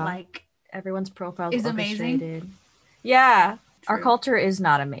profile, everyone's profile is amazing. Yeah, true. Our culture is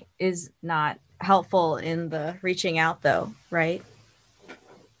not helpful in the reaching out, though, right?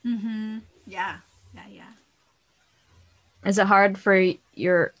 Mm-hmm. Yeah. Is it hard for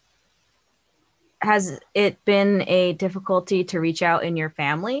has it been a difficulty to reach out in your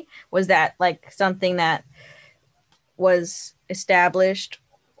family? Was that like something that was established,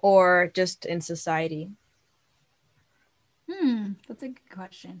 or just in society? That's a good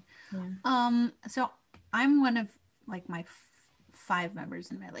question. So I'm one of like my 5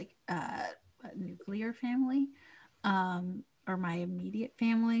 members in my like nuclear family, or my immediate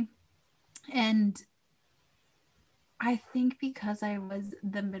family, and I think because I was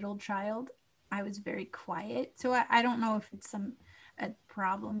the middle child, I was very quiet. So I don't know if it's a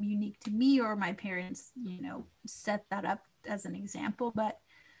problem unique to me, or my parents, set that up as an example, but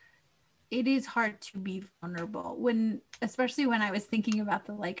it is hard to be vulnerable especially when I was thinking about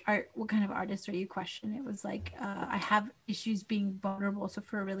the like art, what kind of artist are you question? It was like, I have issues being vulnerable. So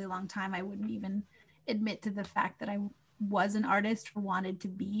for a really long time, I wouldn't even admit to the fact that I was an artist or wanted to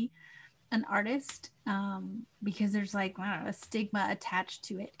be an artist, because there's like, I don't know, a stigma attached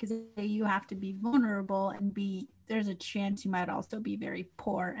to it, because you have to be vulnerable and there's a chance you might also be very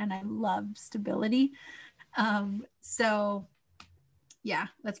poor, and I love stability. So yeah,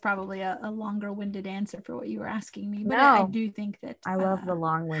 that's probably a longer winded answer for what you were asking me, but I do think that I love the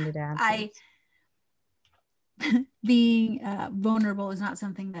long winded answers. Being vulnerable is not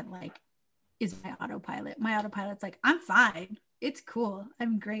something that like is my autopilot. My autopilot's like, I'm fine. It's cool.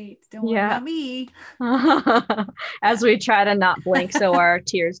 I'm great. Don't worry about me. As we try to not blink so our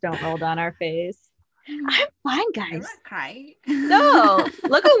tears don't roll down our face. I'm fine, guys. I'm not crying. No,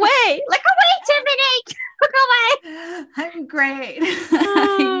 look away. Look away, Tiffany. Look away. I'm great.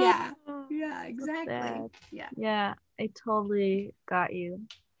 Yeah, exactly. Yeah, I totally got you.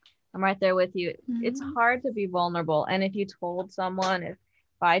 I'm right there with you. Mm-hmm. It's hard to be vulnerable. And if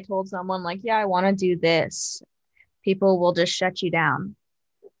I told someone like, yeah, I want to do this, people will just shut you down.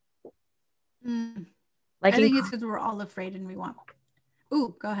 Like, I think it's because we're all afraid and we want.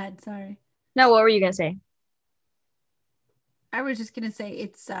 Ooh, go ahead. Sorry. No, what were you gonna say? I was just gonna say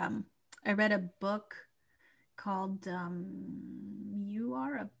it's. I read a book called "You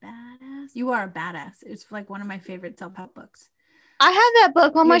Are a Badass." You Are a Badass. It's like one of my favorite self-help books. I have that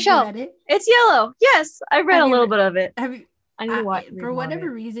book on my shelf. Read it? It's yellow. Yes, I read a little bit of it. Have you? I need to watch. For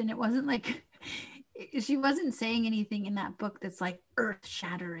whatever reason, it wasn't like. She wasn't saying anything in that book that's like earth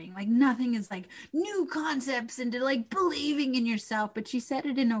shattering. Like nothing is like new concepts into like believing in yourself. But she said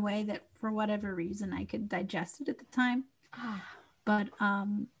it in a way that for whatever reason I could digest it at the time. But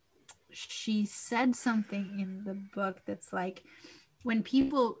she said something in the book that's like, when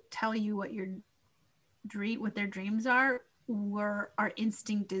people tell you what their dreams are, our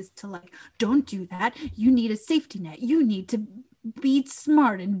instinct is to like, don't do that. You need a safety net. You need to be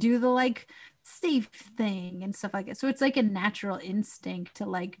smart and do the like safe thing and stuff like that. So it's like a natural instinct to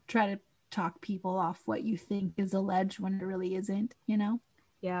like try to talk people off what you think is alleged when it really isn't, you know?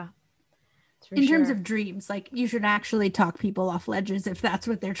 Yeah. In terms of dreams, like you should actually talk people off ledges if that's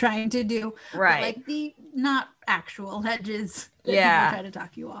what they're trying to do. Right. But like the not actual ledges that people try to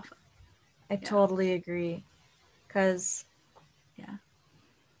talk you off of. I totally agree. Because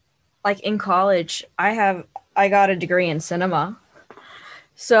like in college, I got a degree in cinema.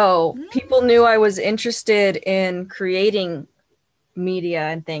 So people knew I was interested in creating media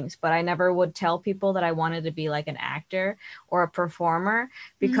and things, but I never would tell people that I wanted to be like an actor or a performer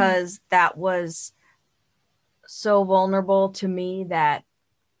because that was so vulnerable to me that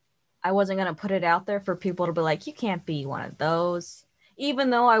I wasn't going to put it out there for people to be like, you can't be one of those.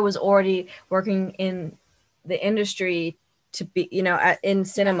 Even though I was already working in the industry to be, you know, in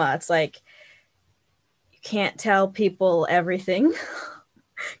cinema, it's like, you can't tell people everything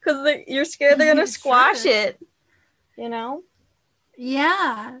because you're scared they're going to squash it, you know?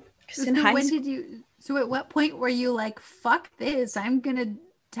 Yeah. So at what point were you like, fuck this, I'm going to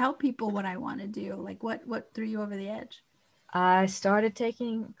tell people what I want to do? Like what threw you over the edge? I started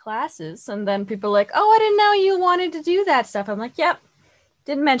taking classes and then people were like, oh, I didn't know you wanted to do that stuff. I'm like, yep,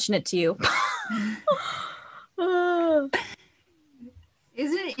 didn't mention it to you.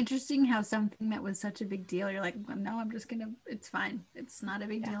 Isn't it interesting how something that was such a big deal, you're like, well, no, it's fine. It's not a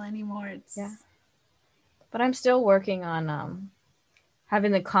big deal anymore. But I'm still working on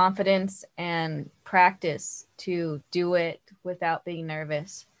having the confidence and practice to do it without being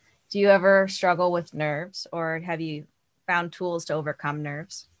nervous. Do you ever struggle with nerves, or have you found tools to overcome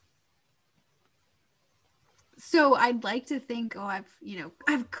nerves? So I'd like to think,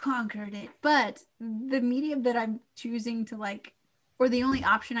 I've conquered it, but the medium that I'm choosing to like, or the only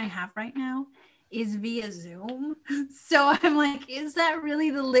option I have right now is via Zoom. So I'm like, is that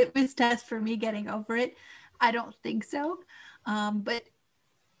really the litmus test for me getting over it? I don't think so. But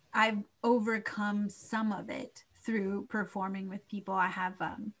I've overcome some of it through performing with people. I have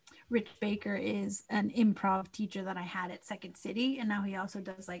Rich Baker is an improv teacher that I had at Second City, and now he also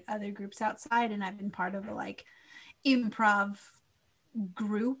does like other groups outside, and I've been part of a like improv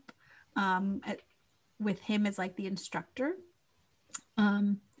group with him as like the instructor.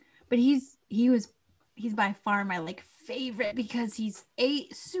 But he's by far my like favorite because he's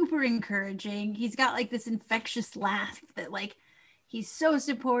super encouraging. He's got like this infectious laugh that like he's so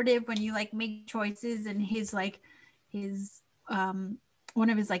supportive when you like make choices, and his one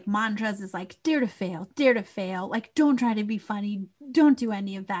of his like mantras is like dare to fail, like don't try to be funny, don't do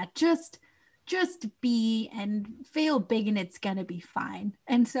any of that, just be and fail big and it's gonna be fine.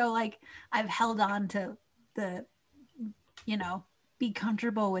 And so like I've held on to the be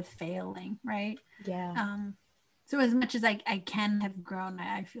comfortable with failing, right? So as much as I can have grown,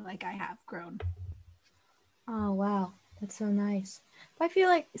 I feel like I have grown. Oh wow, that's so nice. But I feel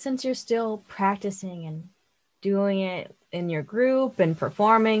like since you're still practicing and doing it in your group and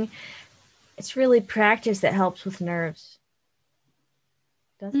performing, it's really practice that helps with nerves,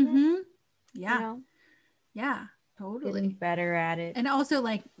 doesn't it? Yeah. You know? Yeah, totally. Getting better at it. And also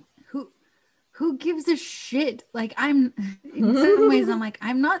like who gives a shit? Like in certain ways I'm like,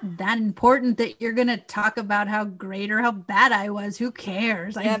 I'm not that important that you're gonna talk about how great or how bad I was. Who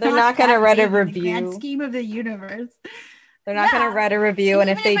cares? Yeah, they're not gonna write a review. In the grand scheme of the universe. They're not gonna write a review, and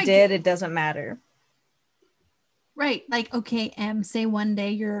if they did, it doesn't matter. Right. Like, okay, say one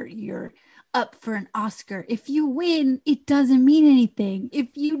day you're up for an Oscar. If you win, it doesn't mean anything.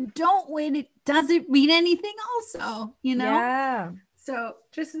 If you don't win, it doesn't mean anything also, you know? Yeah. So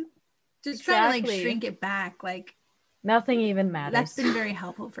just try to like shrink it back. Like nothing even matters. That's been very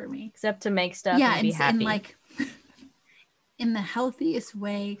helpful for me. Except to make stuff and be happy. And like in the healthiest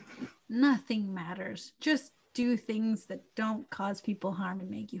way, nothing matters. Just do things that don't cause people harm and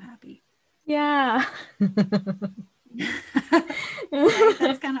make you happy. Yeah. Right?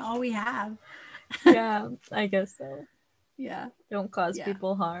 That's kind of all we have. Yeah, I guess so. Yeah. Don't cause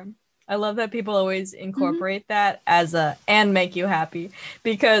people harm. I love that people always incorporate that as and make you happy,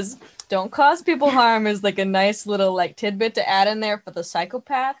 because don't cause people harm is like a nice little like tidbit to add in there for the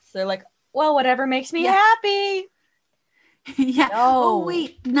psychopaths. They're like, well, whatever makes me happy. Yeah. No. Oh,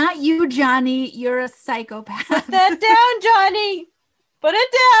 wait, not you, Johnny. You're a psychopath. Put that down, Johnny. Put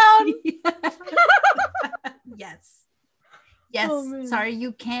it down. Yes. Yes. Oh, sorry,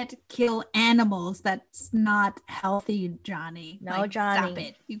 you can't kill animals. That's not healthy, Johnny. No, like, Johnny. Stop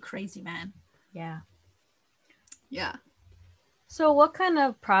it, you crazy man. Yeah. Yeah. So what kind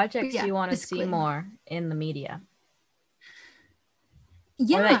of projects do yeah, you want to see disclaimer. more in the media?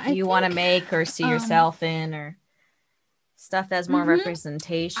 Yeah, or that you want to make or see yourself in, or stuff that's more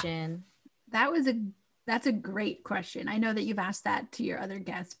representation? That's a great question. I know that you've asked that to your other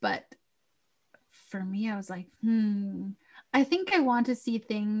guests, but for me, I was like, I think I want to see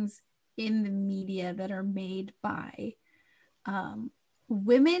things in the media that are made by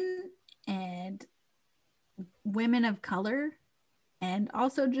women and women of color, and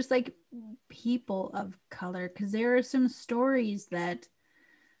also just like people of color, because there are some stories that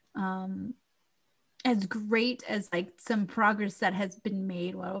um as great as like some progress that has been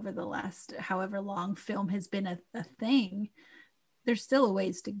made over the last however long film has been a thing, there's still a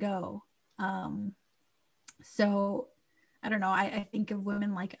ways to go. So I don't know. I think of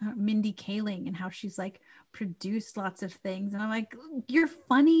women like Mindy Kaling and how she's like produced lots of things. And I'm like, you're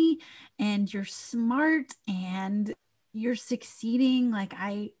funny and you're smart and you're succeeding. Like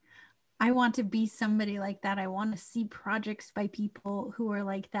I want to be somebody like that. I want to see projects by people who are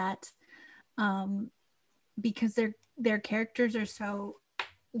like that, because their characters are so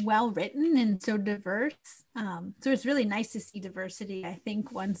well written and so diverse. So it's really nice to see diversity. I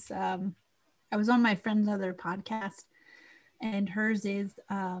think once I was on my friend's other podcast, and hers is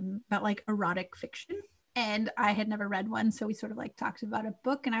about like erotic fiction. And I had never read one. So we sort of like talked about a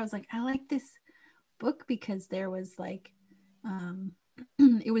book. And I was like, I like this book because there was like,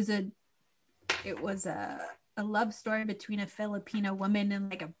 it was a love story between a Filipino woman and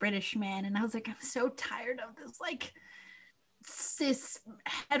like a British man. And I was like, I'm so tired of this like cis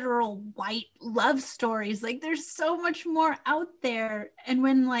hetero white love stories. Like there's so much more out there. And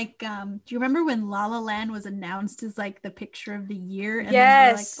when like do you remember when La La Land was announced as like the picture of the year, and then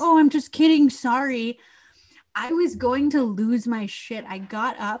they're like, oh, I'm just kidding, sorry, I was going to lose my shit. I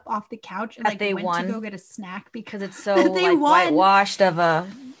got up off the couch and like went to go get a snack because it's so like whitewashed of a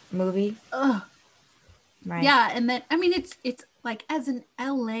movie. Ugh. Right. Yeah, and then I mean it's like, as an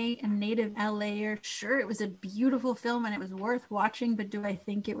a native LAer, sure, it was a beautiful film and it was worth watching, but do I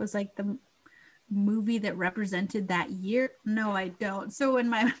think it was like the movie that represented that year? No, I don't. So when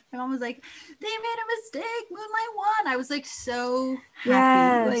my mom was like, they made a mistake, Moonlight won, I was like so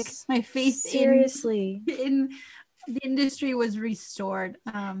happy. Like my faith in the industry was restored.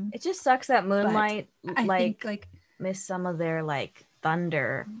 It just sucks that Moonlight I think missed some of their like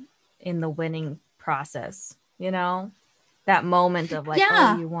thunder in the winning process, you know, that moment of like,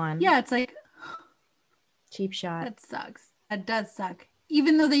 oh, you won. Yeah, it's like cheap shot. That sucks. That does suck.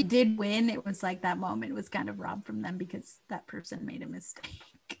 Even though they did win, it was like that moment was kind of robbed from them because that person made a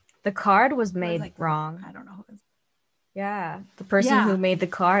mistake. The card was made wrong. I don't know who it was. Yeah, the person who made the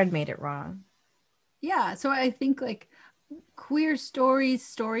card made it wrong. Yeah, so I think like queer stories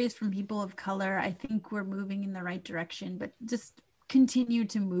from people of color, I think we're moving in the right direction, but just continue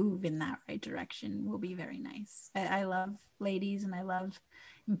to move in that right direction will be very nice. I love ladies and I love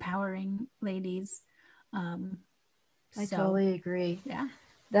empowering ladies. I totally agree. Yeah.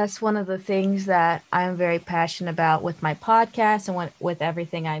 That's one of the things that I'm very passionate about with my podcast and with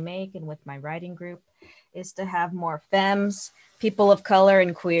everything I make and with my writing group, is to have more femmes, people of color,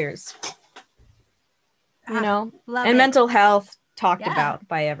 and queers. You know, and mental health talked about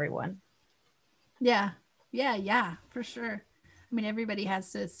by everyone. Yeah, for sure. I mean, everybody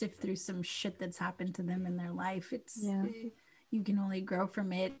has to sift through some shit that's happened to them in their life. You can only grow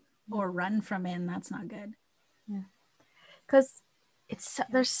from it or run from it, and that's not good. Yeah, because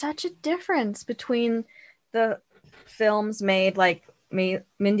there's such a difference between the films made like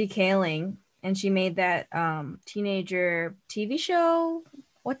Mindy Kaling, and she made that teenager TV show.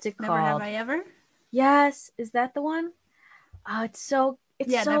 What's it called? Never Have I Ever? Yes, is that the one? Oh, it's so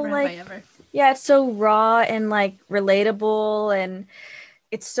Never like, Have I Ever. Yeah, it's so raw and like relatable, and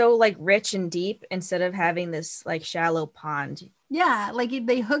it's so like rich and deep instead of having this like shallow pond. Yeah, like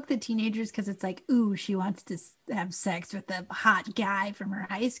they hook the teenagers because it's like, ooh, she wants to have sex with a hot guy from her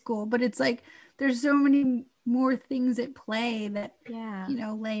high school, but it's like there's so many more things at play that you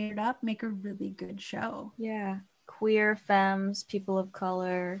know, layered up, make a really good show. Yeah, queer femmes, people of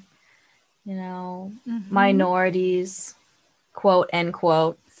color, you know, minorities, quote end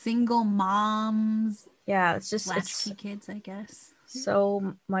quote, single moms. Yeah, it's just latchkey kids, I guess.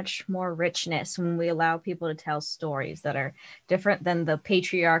 So much more richness when we allow people to tell stories that are different than the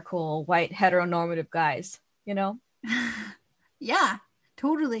patriarchal white heteronormative guys, you know? Yeah,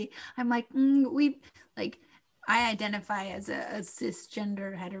 totally. I'm like, I identify as a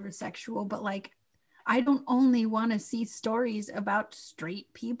cisgender heterosexual, but like, I don't only want to see stories about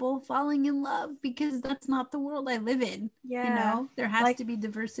straight people falling in love, because that's not the world I live in. Yeah. You know, there has to be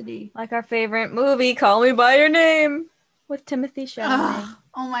diversity. Like our favorite movie, Call Me By Your Name. with Timothy Chalamet.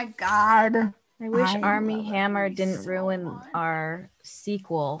 Oh my god. I wish I Army love that Hammer movie didn't so ruin much. our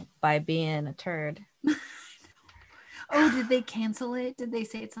sequel by being a turd. Oh, did they cancel it? Did they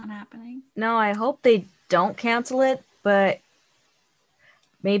say it's not happening? No, I hope they don't cancel it, but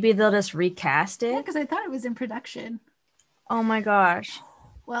maybe they'll just recast Yeah, it. because I thought it was in production. Oh my gosh.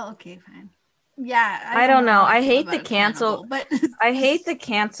 Well, okay, fine. Yeah, I don't know. I hate the cancel, but I hate the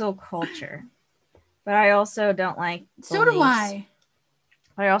cancel culture. But I also don't like so do beliefs. I.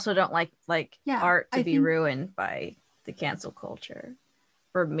 I also don't like Yeah, art to I be think- ruined by the cancel culture.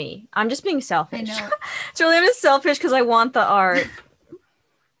 For me, I'm just being selfish. I know. It's really just selfish because I want the art.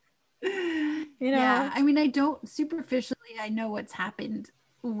 You know? Yeah, I mean, I don't superficially, I know what's happened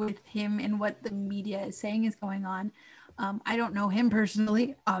with him and what the media is saying is going on. I don't know him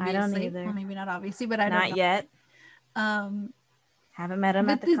personally, obviously. I don't either. Well, maybe not obviously, but I don't know. Not yet. Haven't met him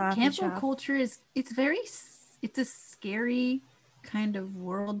at But the the coffee cancel shop. culture it's a scary kind of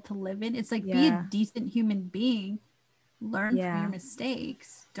world to live in. It's like be a decent human being, learn from your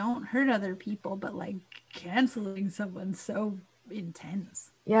mistakes, don't hurt other people, but like canceling someone so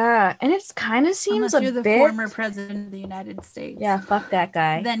intense. Yeah, and it kind of seems unless you're the bit... former president of the United States. Yeah, fuck that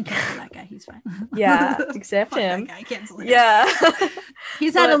guy. Then cancel that guy. He's fine. Yeah, except fuck him. That guy, cancel him. Yeah.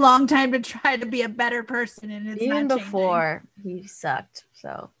 He's had a long time to try to be a better person, and it's even not before he sucked.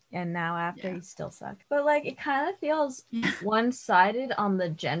 So, and now after he still sucked. But like, it kind of feels one-sided on the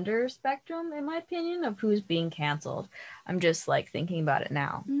gender spectrum, in my opinion, of who's being canceled. I'm just like thinking about it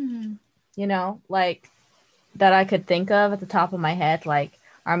now. Mm-hmm. You know, like that I could think of at the top of my head, like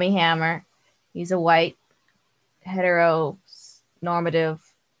Armie Hammer. He's a white, heteronormative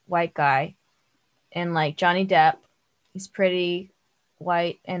white guy. And like Johnny Depp, he's pretty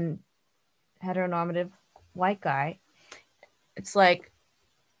white and heteronormative white guy. It's like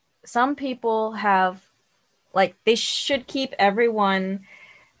some people have, like, they should keep everyone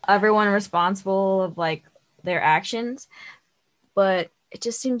responsible of like their actions, but it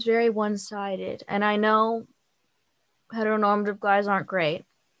just seems very one-sided. And I know heteronormative guys aren't great,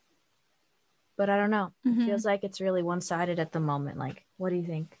 but I don't know. It feels like it's really one-sided at the moment. Like, what do you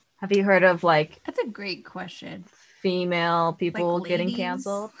think? Have you heard of like... That's a great question. Female people like getting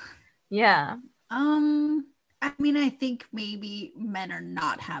canceled? Yeah. I mean, I think maybe men are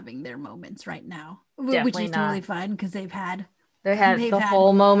not having their moments right now, Definitely which is not. totally fine because they've had the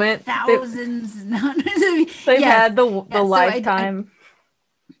whole moment. Thousands. They've had the lifetime.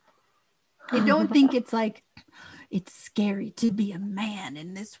 I don't think it's like it's scary to be a man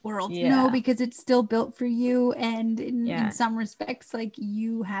in this world. Yeah. No, because it's still built for you. And in some respects, like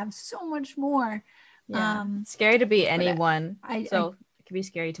you have so much more. Yeah. Scary to be anyone. It can be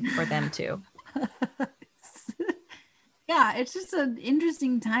scary for them too. Yeah, it's just an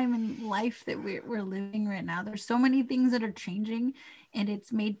interesting time in life that we're living right now. There's so many things that are changing, and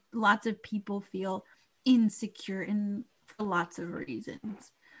it's made lots of people feel insecure for lots of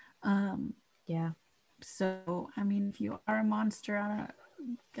reasons. Yeah. So, I mean, if you are a monster I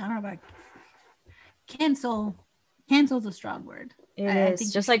don't know about cancel's a strong word. I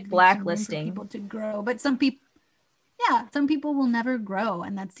think just like blacklisting people to grow, but some people will never grow,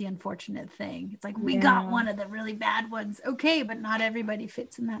 and that's the unfortunate thing. It's like we got one of the really bad ones, okay, but not everybody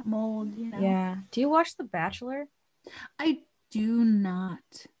fits in that mold, you know. Yeah. Do you watch The Bachelor? I do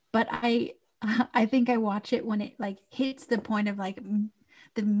not, but I think I watch it when it like hits the point of like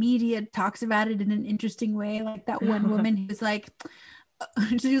the media talks about it in an interesting way, like that one woman who's like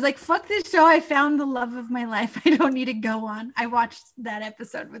she was like, fuck this show, I found the love of my life, I don't need to go on. I watched that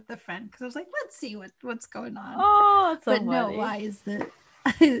episode with a friend because I was like, let's see what's going on. Oh, that's so but funny. No, why is the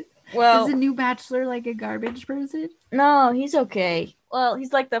is the new Bachelor like a garbage person? No, he's okay. Well,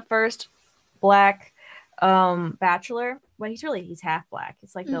 he's like the first black bachelor. Well, he's half black.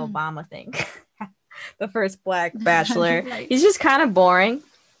 It's like the Obama thing. The first black bachelor. Right. He's just kind of boring.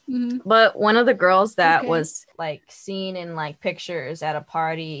 Mm-hmm. But one of the girls that was like seen in like pictures at a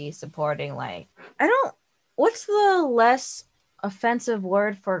party supporting like, what's the less offensive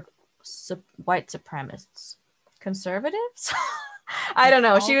word for white supremacists? Conservatives? I don't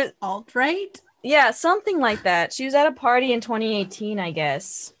know. She was alt-right? Yeah, something like that. She was at a party in 2018, I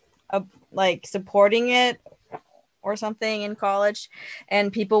guess, like supporting it or something in college,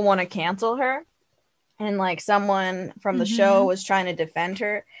 and people want to cancel her. And like someone from the show was trying to defend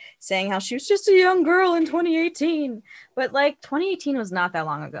her, saying how she was just a young girl in 2018. But like 2018 was not that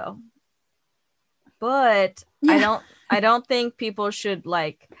long ago. But I don't think people should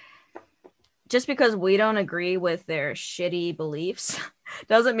like, just because we don't agree with their shitty beliefs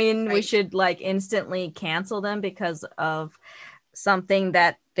doesn't mean we should like instantly cancel them because of something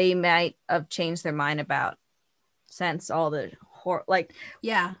that they might have changed their mind about. sense all the like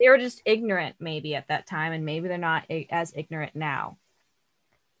Yeah, they were just ignorant maybe at that time, and maybe they're not as ignorant now.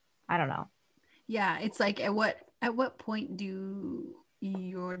 I don't know. yeah. It's like at what point do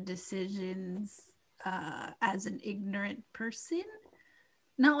your decisions as an ignorant person,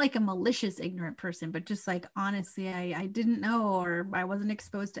 not like a malicious ignorant person, but just like honestly, I didn't know, or I wasn't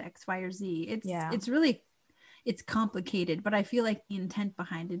exposed to X, Y, or Z. It's really, it's complicated, but I feel like the intent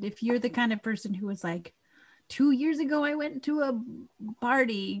behind it. If you're the kind of person who was like, 2 years ago, I went to a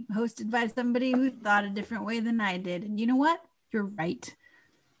party hosted by somebody who thought a different way than I did, and you know what? You're right.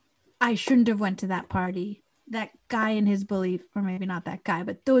 I shouldn't have went to that party. That guy and his belief, or maybe not that guy,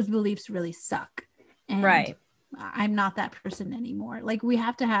 but those beliefs really suck. And Right. I'm not that person anymore. Like we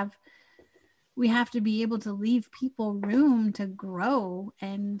have to be able to leave people room to grow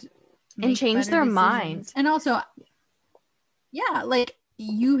and change their mind. And also, yeah, like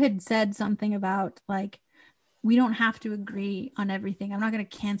you had said something about like, we don't have to agree on everything. I'm not going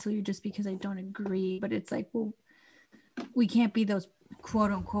to cancel you just because I don't agree, but it's like, well, we can't be those quote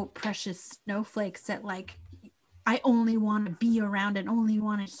unquote precious snowflakes that like, I only want to be around and only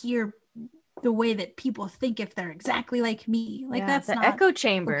want to hear the way that people think if they're exactly like me. Like that's the not echo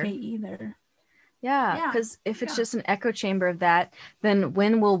chamber. Okay either. Yeah, because if it's just an echo chamber of that, then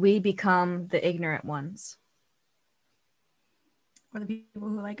when will we become the ignorant ones? Or the people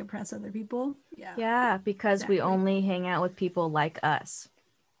who like oppress other people. Yeah, because we only hang out with people like us,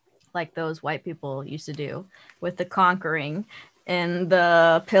 like those white people used to do with the conquering and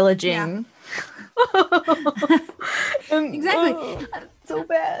the pillaging. Exactly. So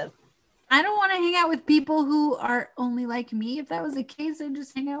bad. I don't want to hang out with people who are only like me. If that was the case, I'd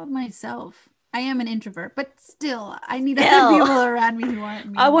just hang out with myself. I am an introvert, but still, I need other people around me who aren't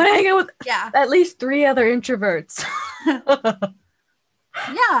me. I want to hang out with at least 3 other introverts.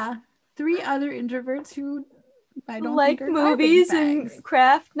 Yeah, 3 other introverts who I don't like think are movies and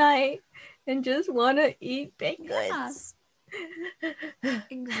craft night and just want to eat baked goods.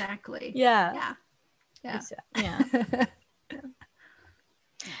 Exactly. Yeah.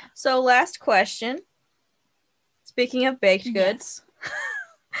 So last question. Speaking of baked goods,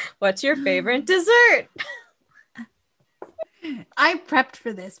 what's your favorite dessert? I prepped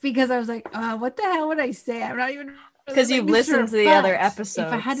for this because I was like, what the hell would I say? I'm not even, because you've listened to the other episodes.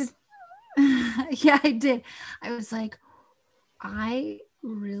 If I had to, yeah, I did. I was like, I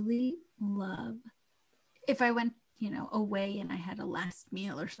really love if I went, away and I had a last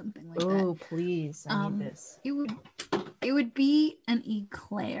meal or something like that. Oh, please. I need this. It would be an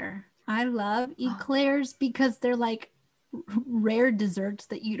eclair. I love eclairs because they're like rare desserts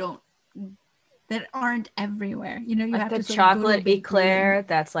that aren't everywhere. You like have the to chocolate eclair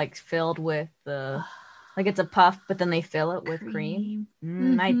that's like filled with the like it's a puff, but then they fill it with cream.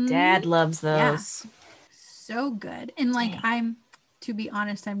 My dad loves those. Yeah. So good. And like to be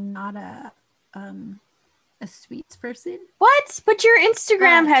honest, I'm not a sweets person. What? But your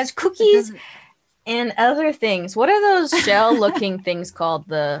Instagram has cookies and other things. What are those shell-looking things called?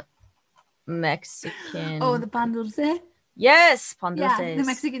 The Mexican. Oh, the pan dulce. Yes, pan dulces. Yeah, the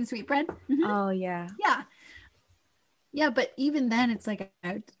Mexican sweetbread. Mm-hmm. Oh yeah. Yeah, but even then, it's like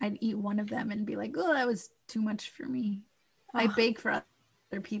I'd eat one of them and be like, oh, that was too much for me. I bake for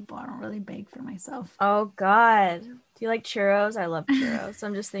other people. I don't really bake for myself. Oh God. Do you like churros? I love churros.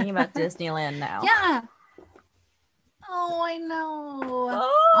 I'm just thinking about Disneyland now. Yeah. Oh, I know.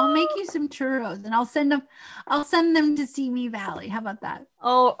 I'll make you some churros and I'll send them to Simi Valley. How about that?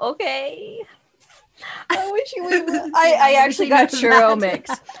 Oh, okay. I wish you would. I actually got churro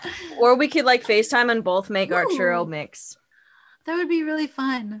mix. Or we could like FaceTime and both make our churro mix. That would be really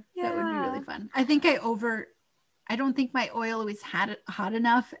fun. Yeah. That would be really fun. I think I don't think my oil was hot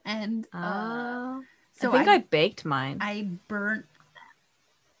enough, and so I baked mine. I burnt.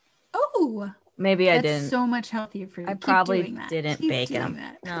 Oh, maybe I didn't. So much healthier for you. I probably didn't bake them.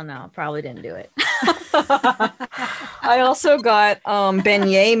 No, probably didn't do it. I also got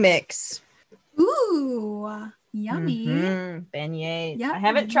beignet mix. Ooh, yummy. Beignets. Yummy. I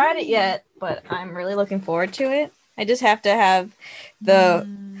haven't tried it yet, but I'm really looking forward to it. I just have to have the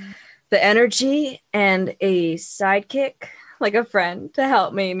energy and a sidekick, like a friend, to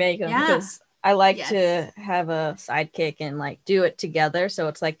help me make them because I like to have a sidekick and like do it together, so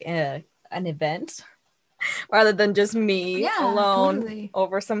it's like an event rather than just me alone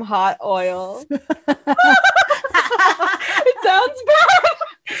over some hot oil. It sounds bad.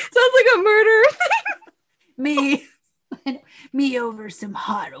 Sounds like a murder thing. Me over some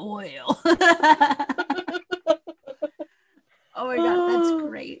hot oil. Oh my God, that's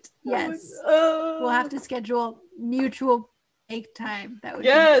great. Yes. We'll have to schedule mutual Make time. That would be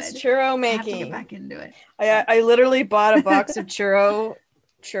good. Churro making. I have to get back into it. I literally bought a box of churro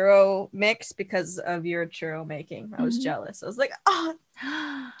mix because of your churro making. I was jealous. I was like, oh,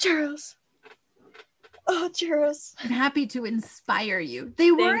 churros. Oh, churros. I'm happy to inspire you.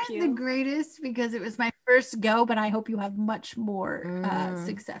 They weren't the greatest because it was my first go, but I hope you have much more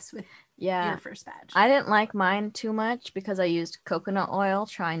success with your first batch. I didn't like mine too much because I used coconut oil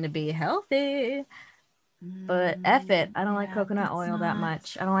trying to be healthy. But F it. I don't like coconut oil that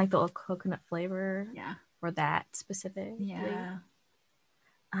much. I don't like the coconut flavor. Yeah. Or that specifically. Yeah.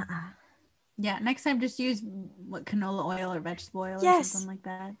 Yeah, next time just use canola oil or vegetable oil or something like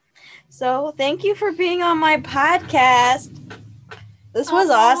that. So thank you for being on my podcast. This was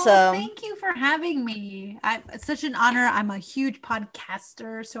awesome. Thank you for having me. It's such an honor. I'm a huge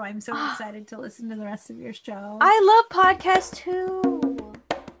podcaster, so I'm so excited to listen to the rest of your show. I love podcasts too.